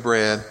breaking of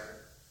bread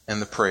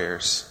and the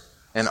prayers.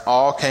 And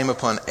all came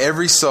upon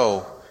every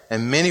soul,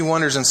 and many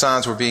wonders and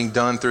signs were being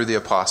done through the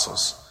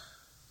apostles.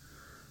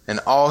 And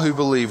all who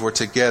believed were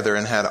together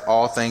and had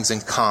all things in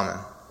common.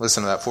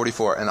 Listen to that,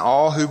 44. And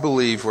all who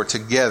believed were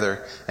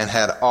together and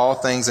had all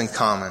things in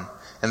common.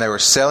 And they were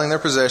selling their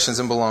possessions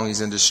and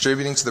belongings and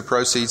distributing to the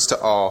proceeds to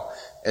all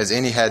as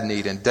any had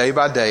need. And day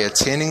by day,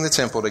 attending the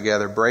temple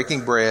together,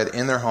 breaking bread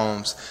in their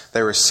homes,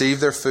 they received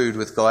their food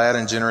with glad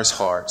and generous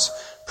hearts,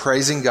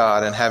 praising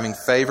God and having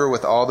favor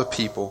with all the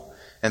people.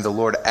 And the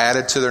Lord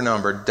added to their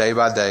number day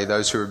by day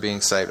those who were being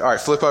saved. All right,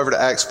 flip over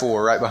to Acts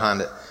 4, right behind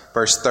it,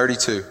 verse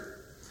 32.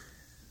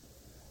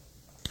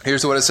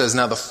 Here's what it says.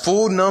 Now the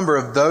full number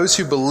of those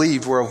who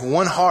believed were of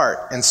one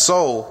heart and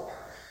soul,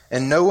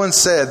 and no one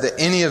said that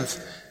any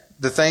of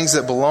the things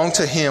that belonged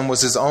to him was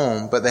his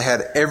own, but they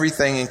had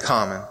everything in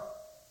common.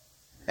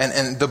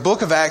 And the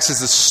book of Acts is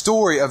the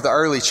story of the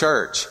early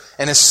church,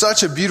 and it's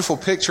such a beautiful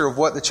picture of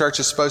what the church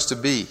is supposed to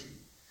be.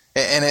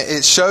 And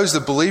it shows the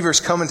believers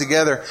coming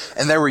together,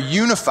 and they were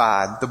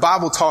unified. The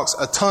Bible talks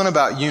a ton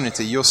about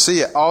unity. You'll see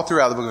it all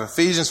throughout the book of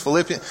Ephesians,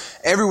 Philippians.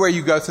 Everywhere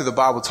you go through the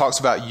Bible talks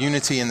about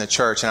unity in the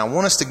church. And I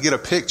want us to get a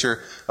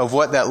picture of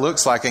what that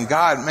looks like. And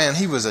God, man,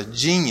 He was a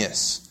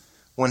genius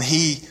when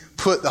He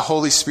put the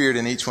Holy Spirit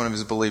in each one of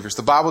His believers.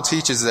 The Bible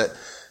teaches that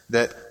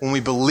when we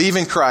believe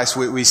in Christ,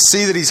 we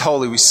see that He's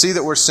holy, we see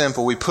that we're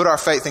sinful, we put our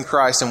faith in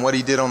Christ and what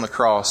He did on the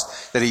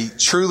cross, that He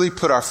truly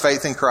put our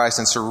faith in Christ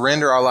and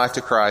surrender our life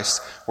to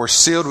Christ, we're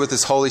sealed with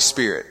His Holy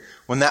Spirit.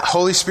 When that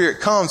Holy Spirit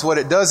comes, what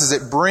it does is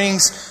it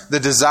brings the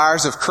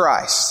desires of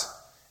Christ.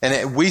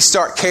 And we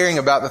start caring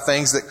about the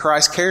things that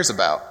Christ cares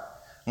about.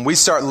 And we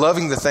start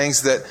loving the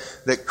things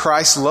that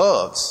Christ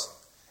loves.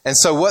 And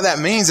so what that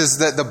means is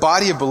that the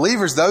body of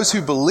believers, those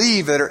who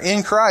believe that are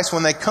in Christ,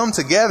 when they come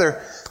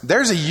together,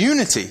 there's a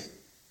unity.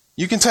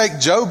 You can take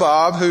Joe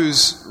Bob,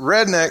 who's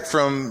redneck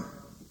from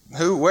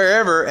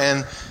wherever,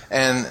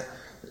 and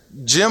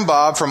Jim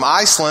Bob from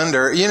Iceland,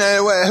 or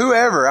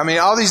whoever. I mean,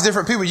 all these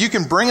different people, you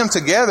can bring them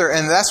together,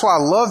 and that's why I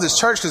love this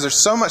church, because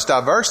there's so much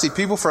diversity,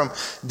 people from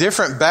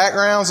different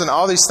backgrounds and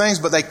all these things,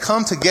 but they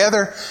come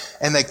together,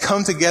 and they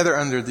come together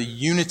under the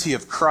unity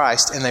of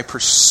Christ, and they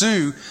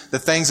pursue the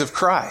things of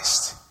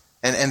Christ.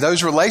 And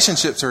those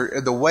relationships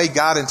are the way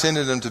God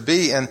intended them to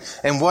be. And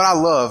what I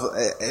love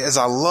is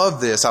I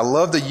love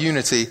the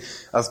unity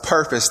of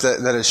purpose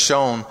that is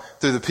shown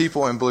through the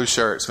people in blue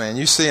shirts, man.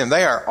 You see them,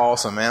 they are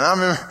awesome, man. I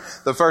remember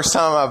the first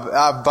time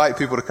I invite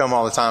people to come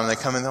all the time, and they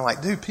come in, they're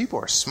like, dude, people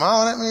are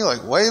smiling at me,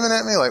 like waving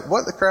at me, like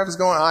what the crap is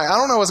going on? I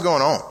don't know what's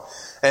going on.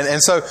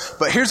 And so,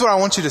 but here's what I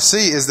want you to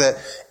see is that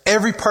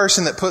every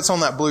person that puts on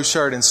that blue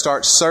shirt and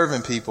starts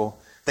serving people,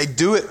 they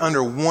do it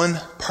under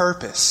one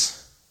purpose.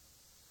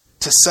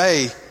 To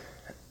say,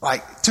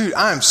 like, dude,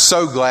 I am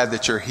so glad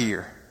that you're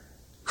here.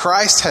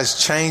 Christ has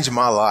changed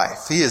my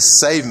life. He has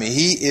saved me.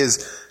 He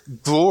is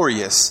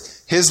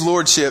glorious. His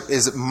lordship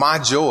is my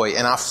joy,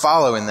 and I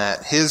follow in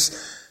that.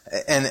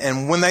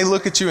 And when they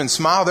look at you and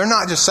smile, they're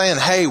not just saying,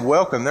 hey,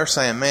 welcome. They're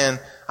saying, man,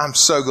 I'm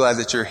so glad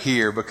that you're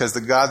here, because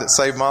the God that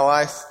saved my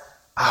life,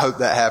 I hope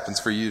that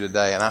happens for you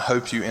today, and I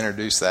hope you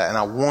introduce that, and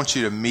I want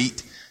you to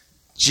meet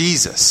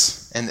Jesus.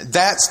 And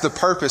that's the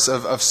purpose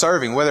of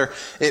serving, whether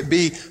it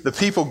be the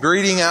people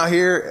greeting out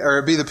here or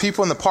it be the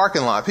people in the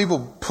parking lot,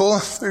 people pulling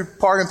through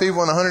parking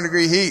people in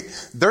 100-degree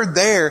heat. They're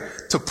there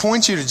to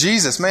point you to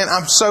Jesus. Man,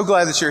 I'm so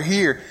glad that you're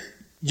here.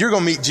 You're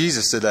going to meet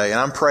Jesus today, and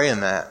I'm praying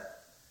that.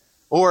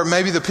 Or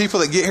maybe the people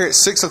that get here at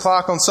 6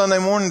 o'clock on Sunday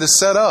morning to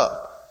set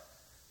up.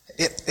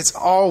 It's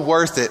all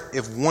worth it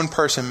if one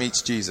person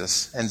meets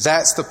Jesus. And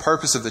that's the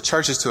purpose of the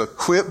church, is to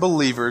equip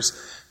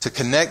believers to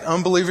connect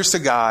unbelievers to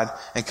God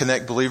and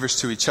connect believers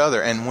to each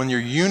other. And when you're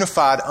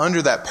unified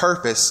under that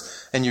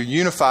purpose, and you're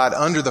unified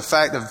under the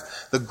fact of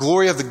the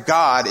glory of the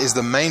God is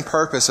the main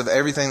purpose of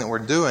everything that we're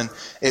doing,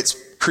 it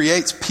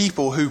creates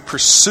people who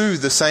pursue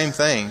the same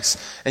things.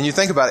 And you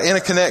think about it, in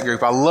a connect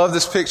group, I love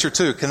this picture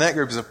too. Connect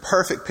group is a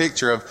perfect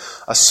picture of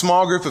a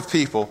small group of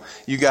people.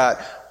 You got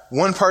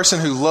one person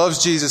who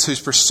loves Jesus,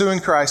 who's pursuing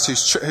Christ,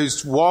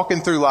 who's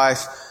walking through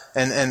life,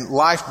 and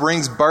life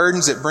brings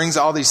burdens, it brings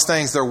all these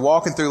things. They're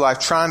walking through life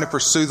trying to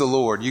pursue the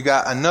Lord. You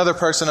got another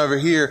person over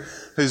here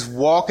who's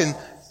walking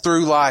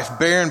through life,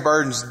 bearing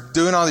burdens,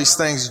 doing all these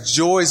things,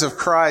 joys of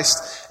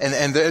Christ,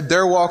 and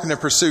they're walking to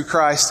pursue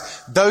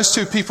Christ. Those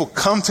two people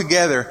come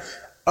together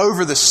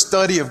over the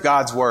study of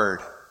God's Word.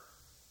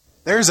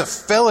 There's a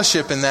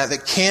fellowship in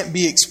that can't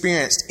be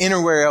experienced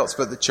anywhere else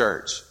but the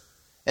church.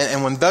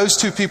 And when those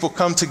two people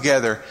come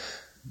together,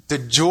 the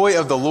joy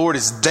of the Lord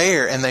is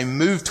there, and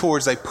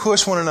they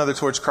push one another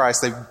towards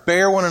Christ. They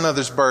bear one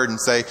another's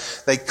burdens.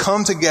 They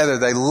come together.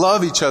 They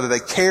love each other. They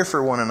care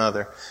for one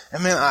another.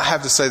 And man, I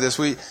have to say this.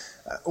 We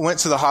went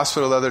to the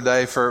hospital the other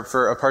day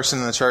for a person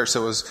in the church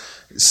that was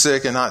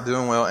sick and not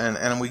doing well.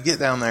 And we get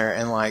down there,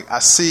 and I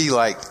see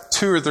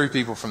 2 or 3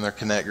 people from their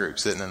connect group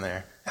sitting in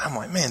there. And I'm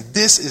like, man,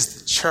 this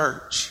is the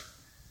church.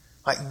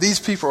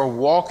 These people are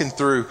walking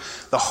through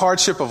the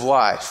hardship of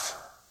life.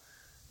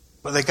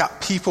 But they got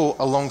people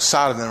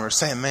alongside of them who are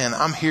saying, man,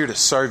 I'm here to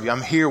serve you.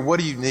 I'm here. What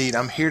do you need?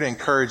 I'm here to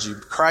encourage you.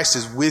 Christ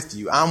is with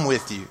you. I'm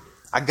with you.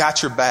 I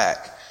got your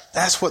back.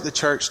 That's what the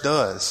church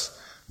does.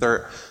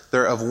 They're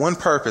of one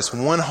purpose,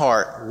 one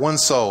heart, one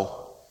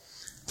soul.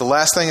 The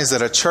last thing is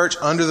that a church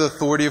under the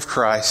authority of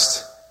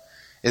Christ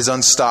is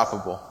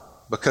unstoppable,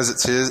 because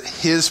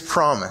it's His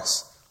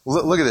promise.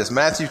 Look at this.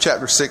 Matthew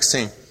chapter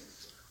 16.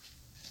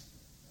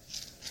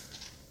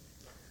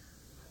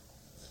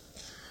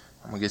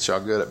 I'm going to get y'all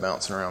good at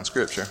bouncing around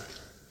Scripture.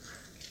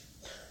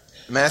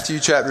 Matthew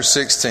chapter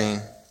 16,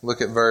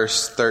 look at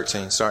verse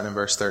 13, starting in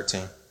verse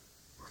 13.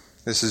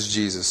 This is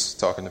Jesus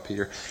talking to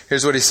Peter.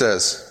 Here's what he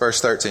says, verse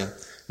 13.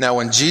 Now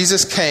when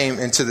Jesus came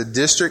into the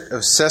district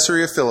of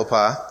Caesarea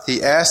Philippi,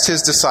 he asked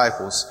his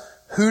disciples,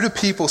 who do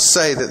people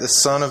say that the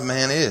Son of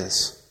Man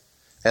is?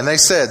 And they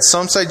said,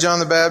 some say John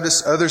the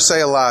Baptist, others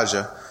say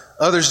Elijah,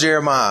 others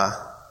Jeremiah,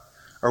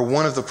 or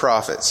one of the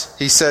prophets.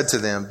 He said to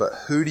them, but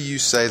who do you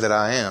say that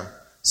I am?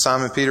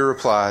 Simon Peter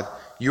replied,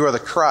 you are the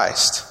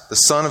Christ, the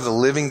Son of the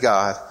living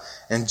God.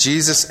 And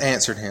Jesus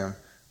answered him,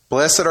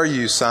 blessed are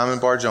you, Simon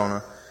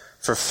Bar-Jonah,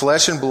 for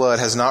flesh and blood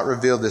has not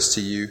revealed this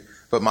to you,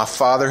 but my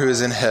Father who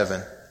is in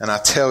heaven. And I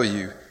tell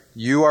you,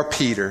 you are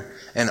Peter,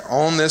 and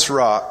on this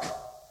rock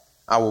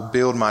I will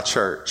build my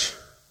church,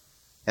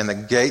 and the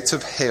gates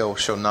of hell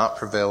shall not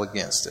prevail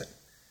against it.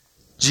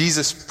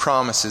 Jesus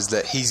promises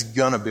that he's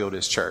going to build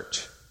his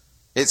church.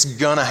 It's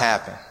going to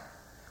happen.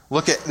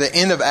 Look at the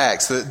end of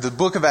Acts. The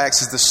book of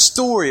Acts is the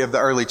story of the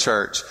early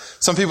church.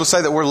 Some people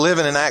say that we're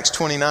living in Acts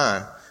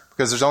 29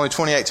 because there's only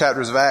 28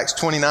 chapters of Acts.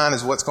 29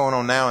 is what's going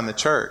on now in the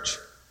church.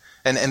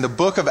 And the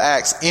book of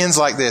Acts ends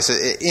like this.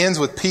 It ends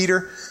with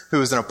Peter,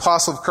 who is an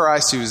apostle of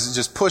Christ, who is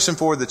just pushing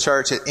forward the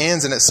church. It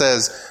ends and it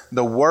says,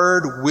 the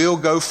word will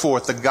go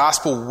forth, the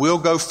gospel will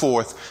go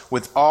forth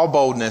with all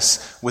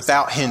boldness,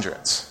 without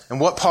hindrance.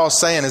 And what Paul's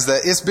saying is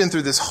that it's been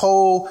through this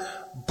whole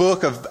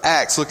book of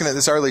Acts, looking at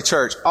this early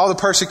church, all the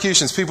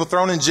persecutions, people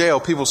thrown in jail,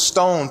 people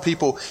stoned,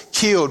 people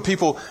killed,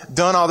 people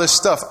done all this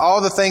stuff,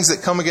 all the things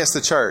that come against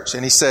the church.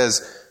 And he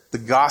says, the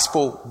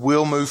gospel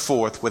will move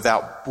forth with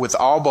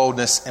all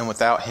boldness and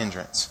without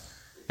hindrance.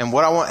 And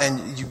what I want,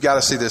 and you've got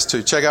to see this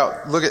too.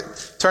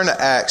 Turn to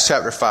Acts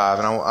chapter 5,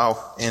 and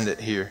I'll end it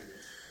here.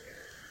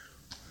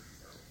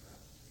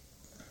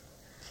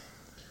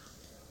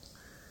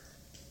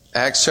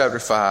 Acts chapter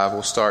 5,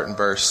 we'll start in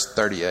verse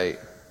 38.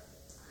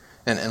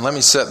 And let me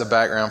set the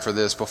background for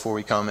this before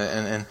we come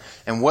in.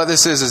 And what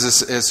this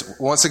is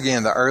once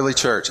again the early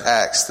church,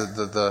 Acts,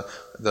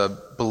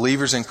 the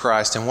believers in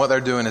Christ. And what they're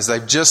doing is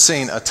they've just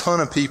seen a ton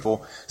of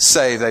people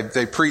saved.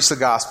 They preach the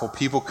gospel.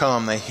 People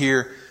come, they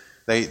hear,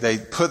 they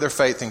put their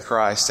faith in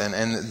Christ. And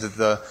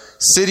the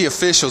city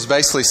officials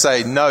basically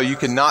say, no, you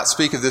cannot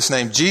speak of this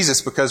name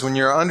Jesus, because when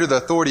you're under the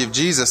authority of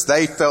Jesus,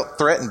 they felt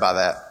threatened by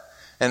that.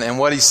 And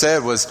what he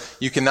said was,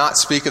 you cannot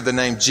speak of the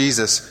name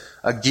Jesus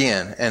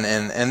again. And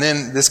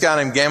then this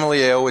guy named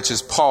Gamaliel, which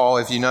is Paul,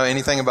 if you know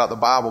anything about the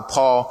Bible,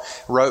 Paul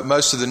wrote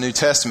most of the New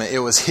Testament. It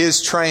was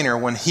his trainer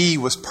when he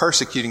was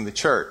persecuting the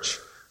church.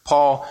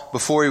 Paul,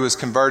 before he was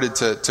converted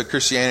to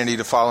Christianity,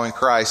 to following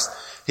Christ,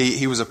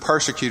 he was a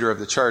persecutor of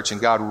the church, and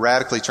God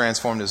radically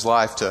transformed his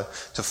life to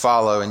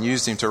follow and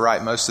used him to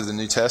write most of the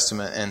New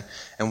Testament.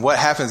 And what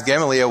happens,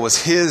 Gamaliel was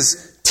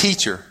his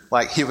teacher,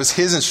 like he was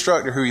his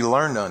instructor who he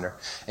learned under.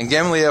 And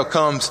Gamaliel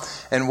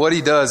comes, and what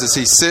he does is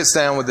he sits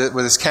down with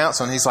his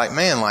council, and he's like,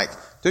 man,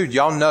 dude,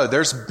 y'all know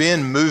there's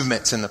been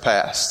movements in the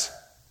past.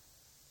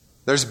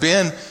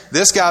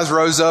 This guy's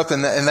rose up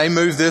and they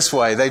moved this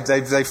way.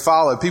 They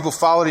followed. People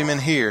followed him in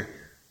here,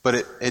 but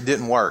it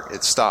didn't work.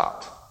 It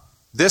stopped.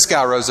 This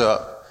guy rose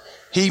up.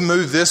 He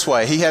moved this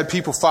way. He had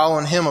people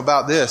following him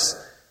about this.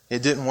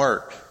 It didn't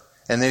work.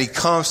 And then he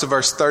comes to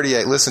verse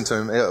 38. Listen to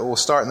him. We'll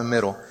start in the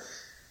middle.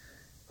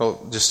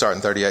 Well, just start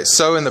in 38.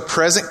 So in the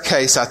present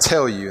case, I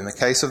tell you, in the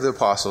case of the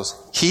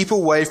apostles, keep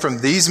away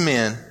from these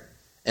men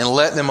and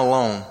let them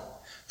alone.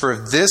 For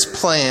if this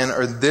plan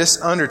or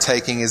this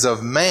undertaking is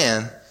of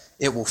man,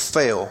 it will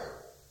fail.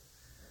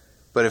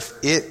 But if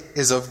it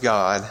is of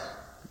God,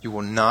 you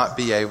will not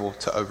be able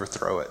to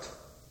overthrow it.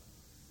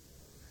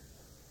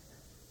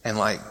 And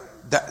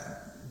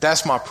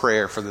that's my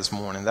prayer for this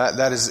morning.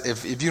 That is,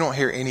 if you don't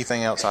hear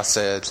anything else I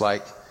said,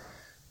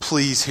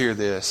 please hear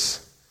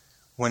this.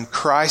 When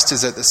Christ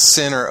is at the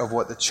center of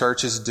what the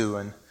church is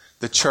doing,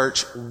 the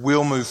church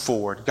will move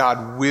forward.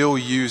 God will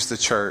use the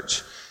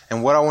church.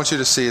 And what I want you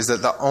to see is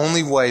that the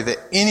only way that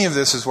any of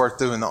this is worth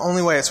doing, the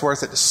only way it's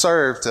worth it to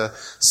serve, to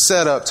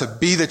set up, to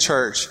be the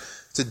church,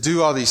 to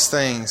do all these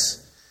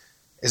things,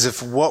 is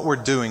if what we're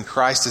doing,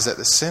 Christ is at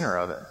the center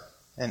of it.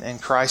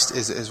 And Christ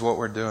is what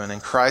we're doing.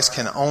 And Christ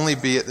can only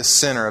be at the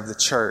center of the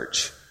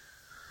church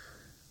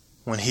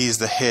when He's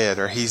the head,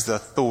 or He's the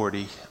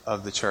authority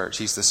of the church.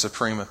 He's the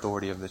supreme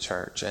authority of the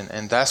church.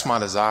 And that's my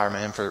desire,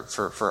 man,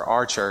 for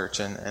our church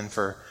and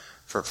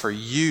for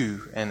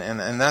you.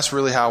 And that's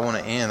really how I want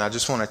to end. I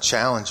just want to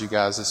challenge you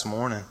guys this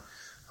morning,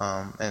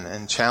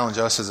 and challenge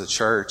us as a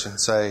church, and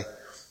say,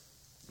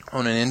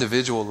 on an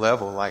individual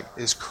level,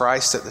 is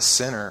Christ at the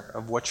center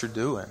of what you're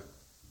doing?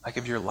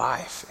 Of your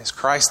life. Is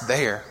Christ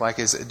there?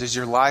 Does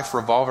your life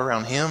revolve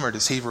around Him, or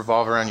does He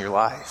revolve around your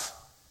life?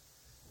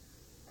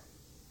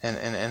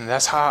 And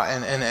that's how,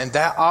 and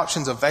that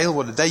option's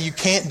available today. You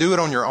can't do it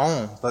on your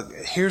own. But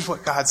here's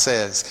what God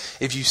says.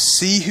 If you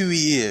see who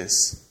He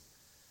is,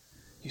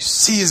 you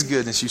see His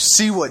goodness, you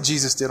see what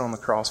Jesus did on the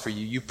cross for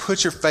you, you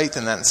put your faith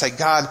in that and say,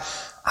 God,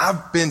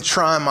 I've been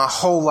trying my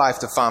whole life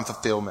to find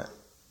fulfillment.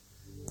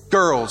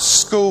 Girls,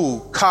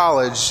 school,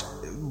 college,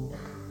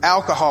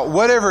 alcohol,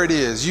 whatever it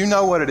is, you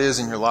know what it is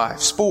in your life,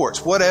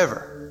 sports,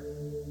 whatever.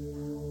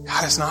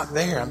 God, it's not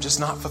there. I'm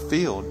just not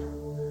fulfilled.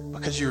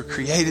 Because you were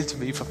created to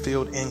be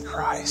fulfilled in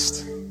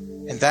Christ.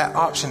 And that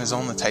option is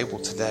on the table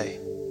today.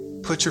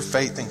 Put your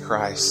faith in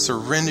Christ.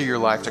 Surrender your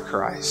life to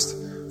Christ.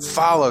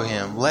 Follow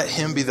Him. Let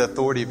Him be the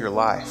authority of your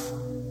life.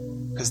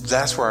 Because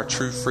that's where our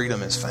true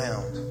freedom is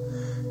found.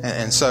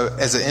 And so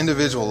as an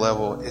individual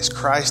level, is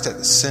Christ at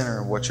the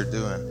center of what you're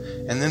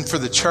doing? And then for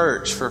the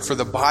church, for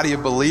the body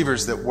of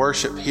believers that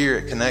worship here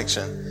at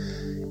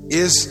Connection,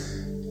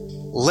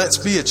 let's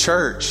be a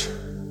church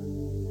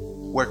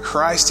where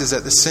Christ is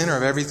at the center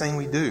of everything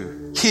we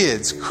do.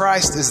 Kids,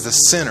 Christ is the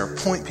center.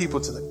 Point people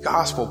to the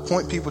gospel.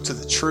 Point people to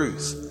the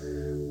truth.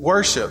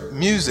 Worship,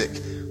 music,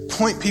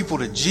 point people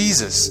to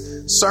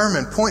Jesus.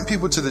 Sermon, point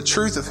people to the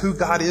truth of who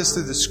God is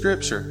through the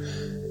Scripture.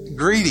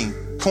 greeting.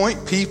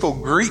 Point people,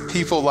 greet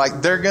people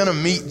like they're going to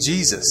meet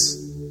Jesus.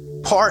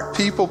 Park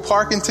people,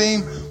 parking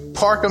team,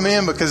 park them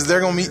in because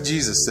they're going to meet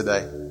Jesus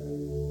today.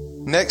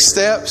 Next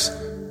steps,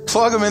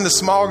 plug them into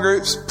small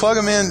groups, plug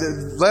them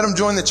in, let them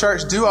join the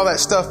church, do all that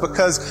stuff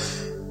because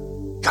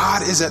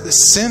God is at the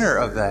center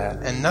of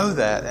that, and know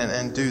that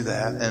and do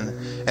that.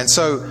 And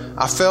so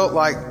I felt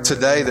like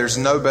today there's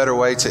no better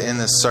way to end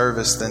this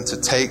service than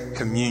to take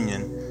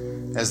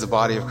communion as the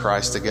body of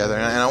Christ together.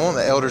 And I want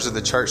the elders of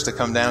the church to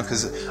come down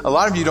because a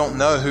lot of you don't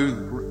know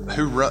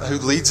who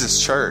leads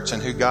this church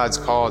and who God's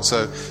called.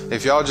 So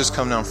if y'all just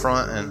come down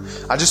front, and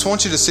I just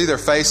want you to see their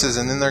faces,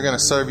 and then they're going to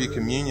serve you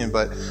communion.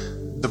 But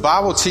the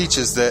Bible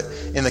teaches that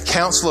in the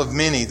counsel of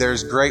many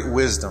there's great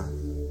wisdom.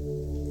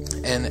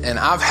 And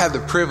I've had the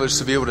privilege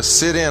to be able to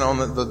sit in on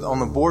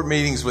the board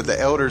meetings with the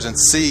elders and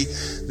see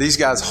these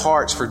guys'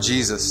 hearts for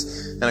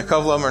Jesus. And a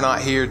couple of them are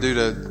not here due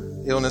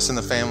to illness in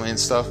the family and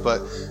stuff, but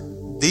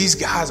these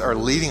guys are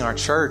leading our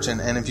church.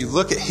 And if you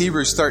look at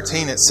Hebrews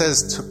 13, it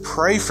says to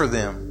pray for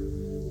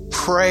them.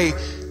 Pray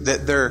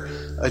that their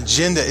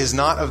agenda is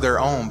not of their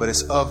own, but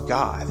it's of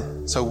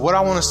God. So what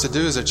I want us to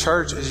do as a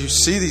church is you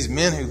see these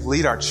men who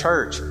lead our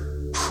church.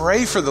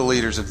 Pray for the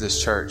leaders of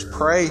this church.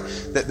 Pray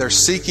that they're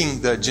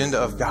seeking the agenda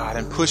of God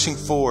and pushing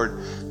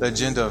forward the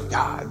agenda of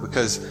God.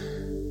 Because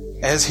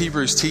as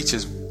Hebrews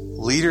teaches,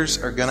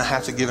 leaders are going to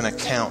have to give an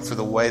account for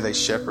the way they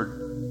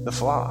shepherd the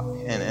flock.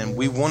 And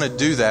we want to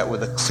do that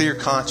with a clear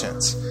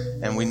conscience.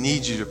 And we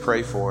need you to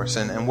pray for us.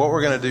 And what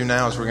we're going to do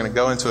now is we're going to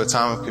go into a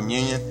time of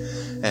communion.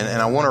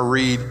 And I want to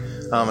read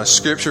a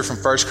scripture from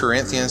 1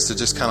 Corinthians to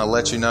just kind of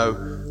let you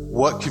know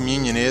what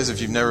communion is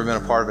if you've never been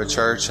a part of a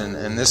church.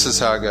 And this is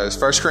how it goes.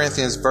 1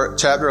 Corinthians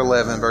chapter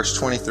 11, verse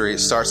 23, it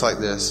starts like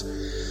this.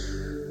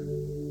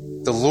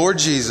 The Lord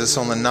Jesus,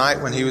 on the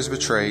night when he was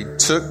betrayed,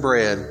 took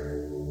bread,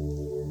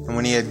 and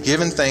when he had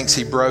given thanks,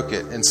 he broke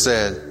it and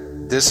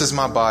said, "This is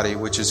my body,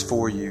 which is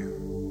for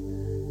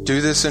you. Do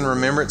this in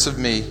remembrance of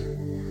me."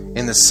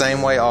 In the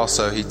same way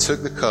also he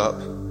took the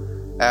cup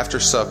after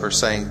supper,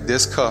 saying,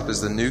 "This cup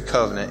is the new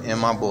covenant in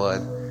my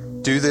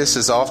blood. Do this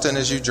as often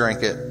as you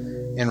drink it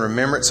in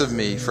remembrance of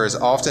me. For as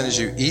often as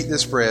you eat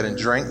this bread and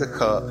drink the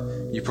cup,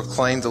 you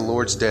proclaim the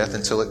Lord's death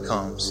until it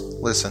comes."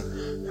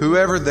 Listen,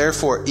 whoever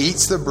therefore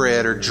eats the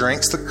bread or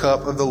drinks the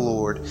cup of the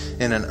Lord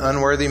in an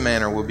unworthy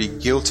manner will be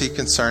guilty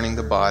concerning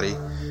the body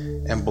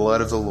and blood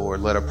of the Lord.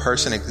 Let a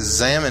person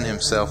examine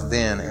himself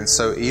then, and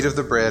so eat of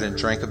the bread and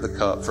drink of the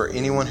cup. For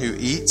anyone who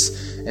eats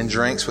and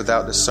drinks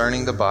without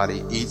discerning the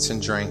body eats and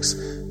drinks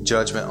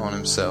judgment on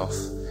himself.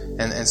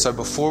 And so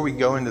before we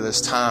go into this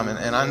time,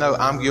 and I know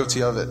I'm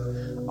guilty of it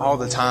all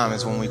the time,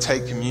 is when we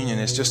take communion,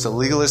 it's just a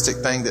legalistic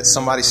thing that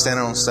somebody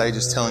standing on stage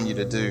is telling you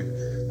to do.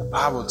 The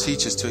Bible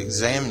teaches to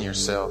examine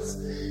yourself.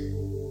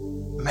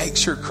 Make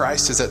sure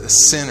Christ is at the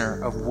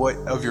center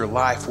of your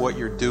life, what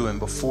you're doing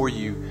before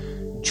you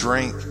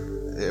drink,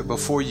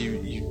 before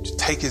you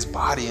take his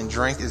body and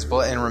drink his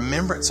blood in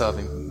remembrance of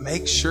him.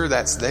 Make sure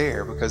that's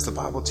there, because the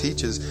Bible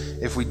teaches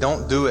if we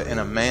don't do it in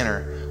a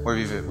manner where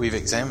we've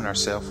examined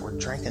ourselves, we're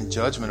drinking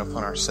judgment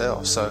upon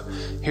ourselves. So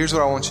here's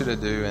what I want you to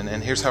do,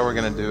 and here's how we're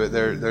going to do it.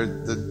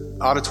 The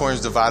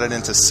auditorium's divided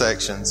into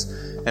sections,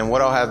 and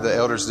what I'll have the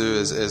elders do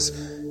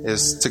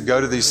is to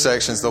go to these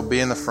sections. They'll be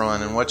in the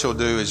front, and what you'll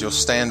do is you'll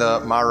stand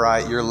up, my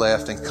right, your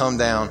left, and come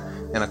down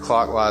in a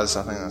clockwise,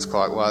 I think that's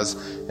clockwise,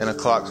 in a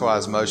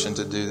clockwise motion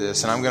to do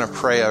this. And I'm going to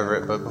pray over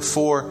it, but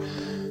before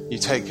you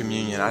take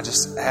communion, I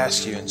just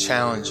ask you and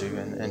challenge you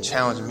and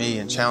challenge me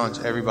and challenge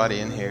everybody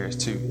in here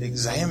to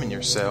examine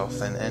yourself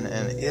and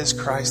is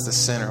Christ the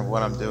center of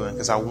what I'm doing?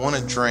 Because I want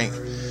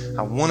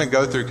to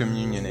go through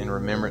communion in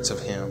remembrance of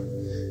him.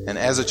 And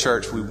as a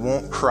church, we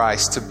want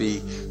Christ to be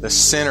the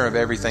center of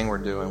everything we're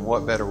doing.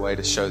 What better way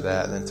to show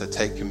that than to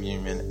take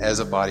communion as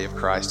a body of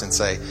Christ and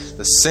say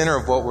the center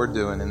of what we're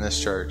doing in this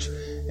church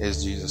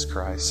is Jesus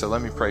Christ. So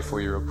let me pray for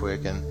you real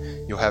quick,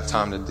 and you'll have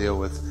time to deal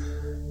with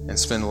and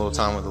spend a little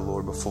time with the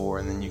Lord before,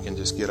 and then you can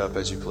just get up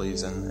as you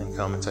please and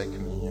come and take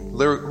communion.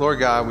 Lord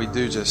God, we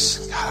do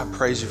just, God, I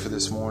praise you for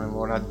this morning.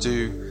 Lord, I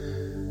do.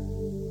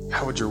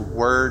 God, would your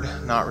word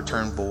not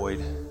return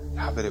void?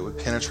 God, but it would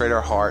penetrate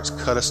our hearts,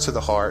 cut us to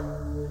the heart,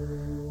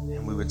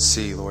 and we would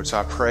see, Lord. So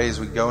I pray as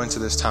we go into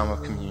this time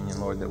of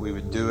communion, Lord, that we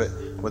would do it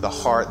with a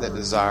heart that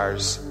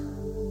desires,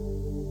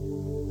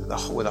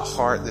 with a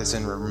heart that's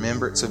in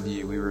remembrance of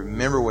you. We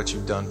remember what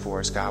you've done for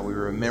us, God. We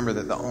remember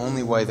that the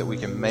only way that we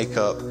can make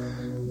up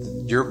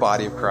your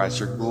body of Christ,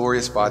 your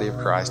glorious body of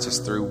Christ, is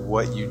through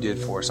what you did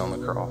for us on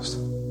the cross.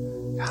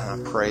 God,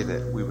 and I pray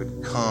that we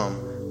would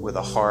come with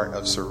a heart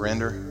of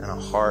surrender and a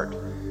heart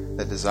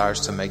that desires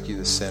to make you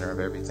the center of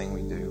everything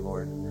we do,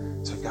 Lord.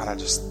 So God, I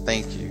just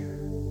thank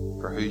you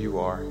for who you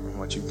are and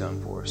what you've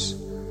done for us.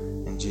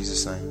 In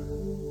Jesus' name.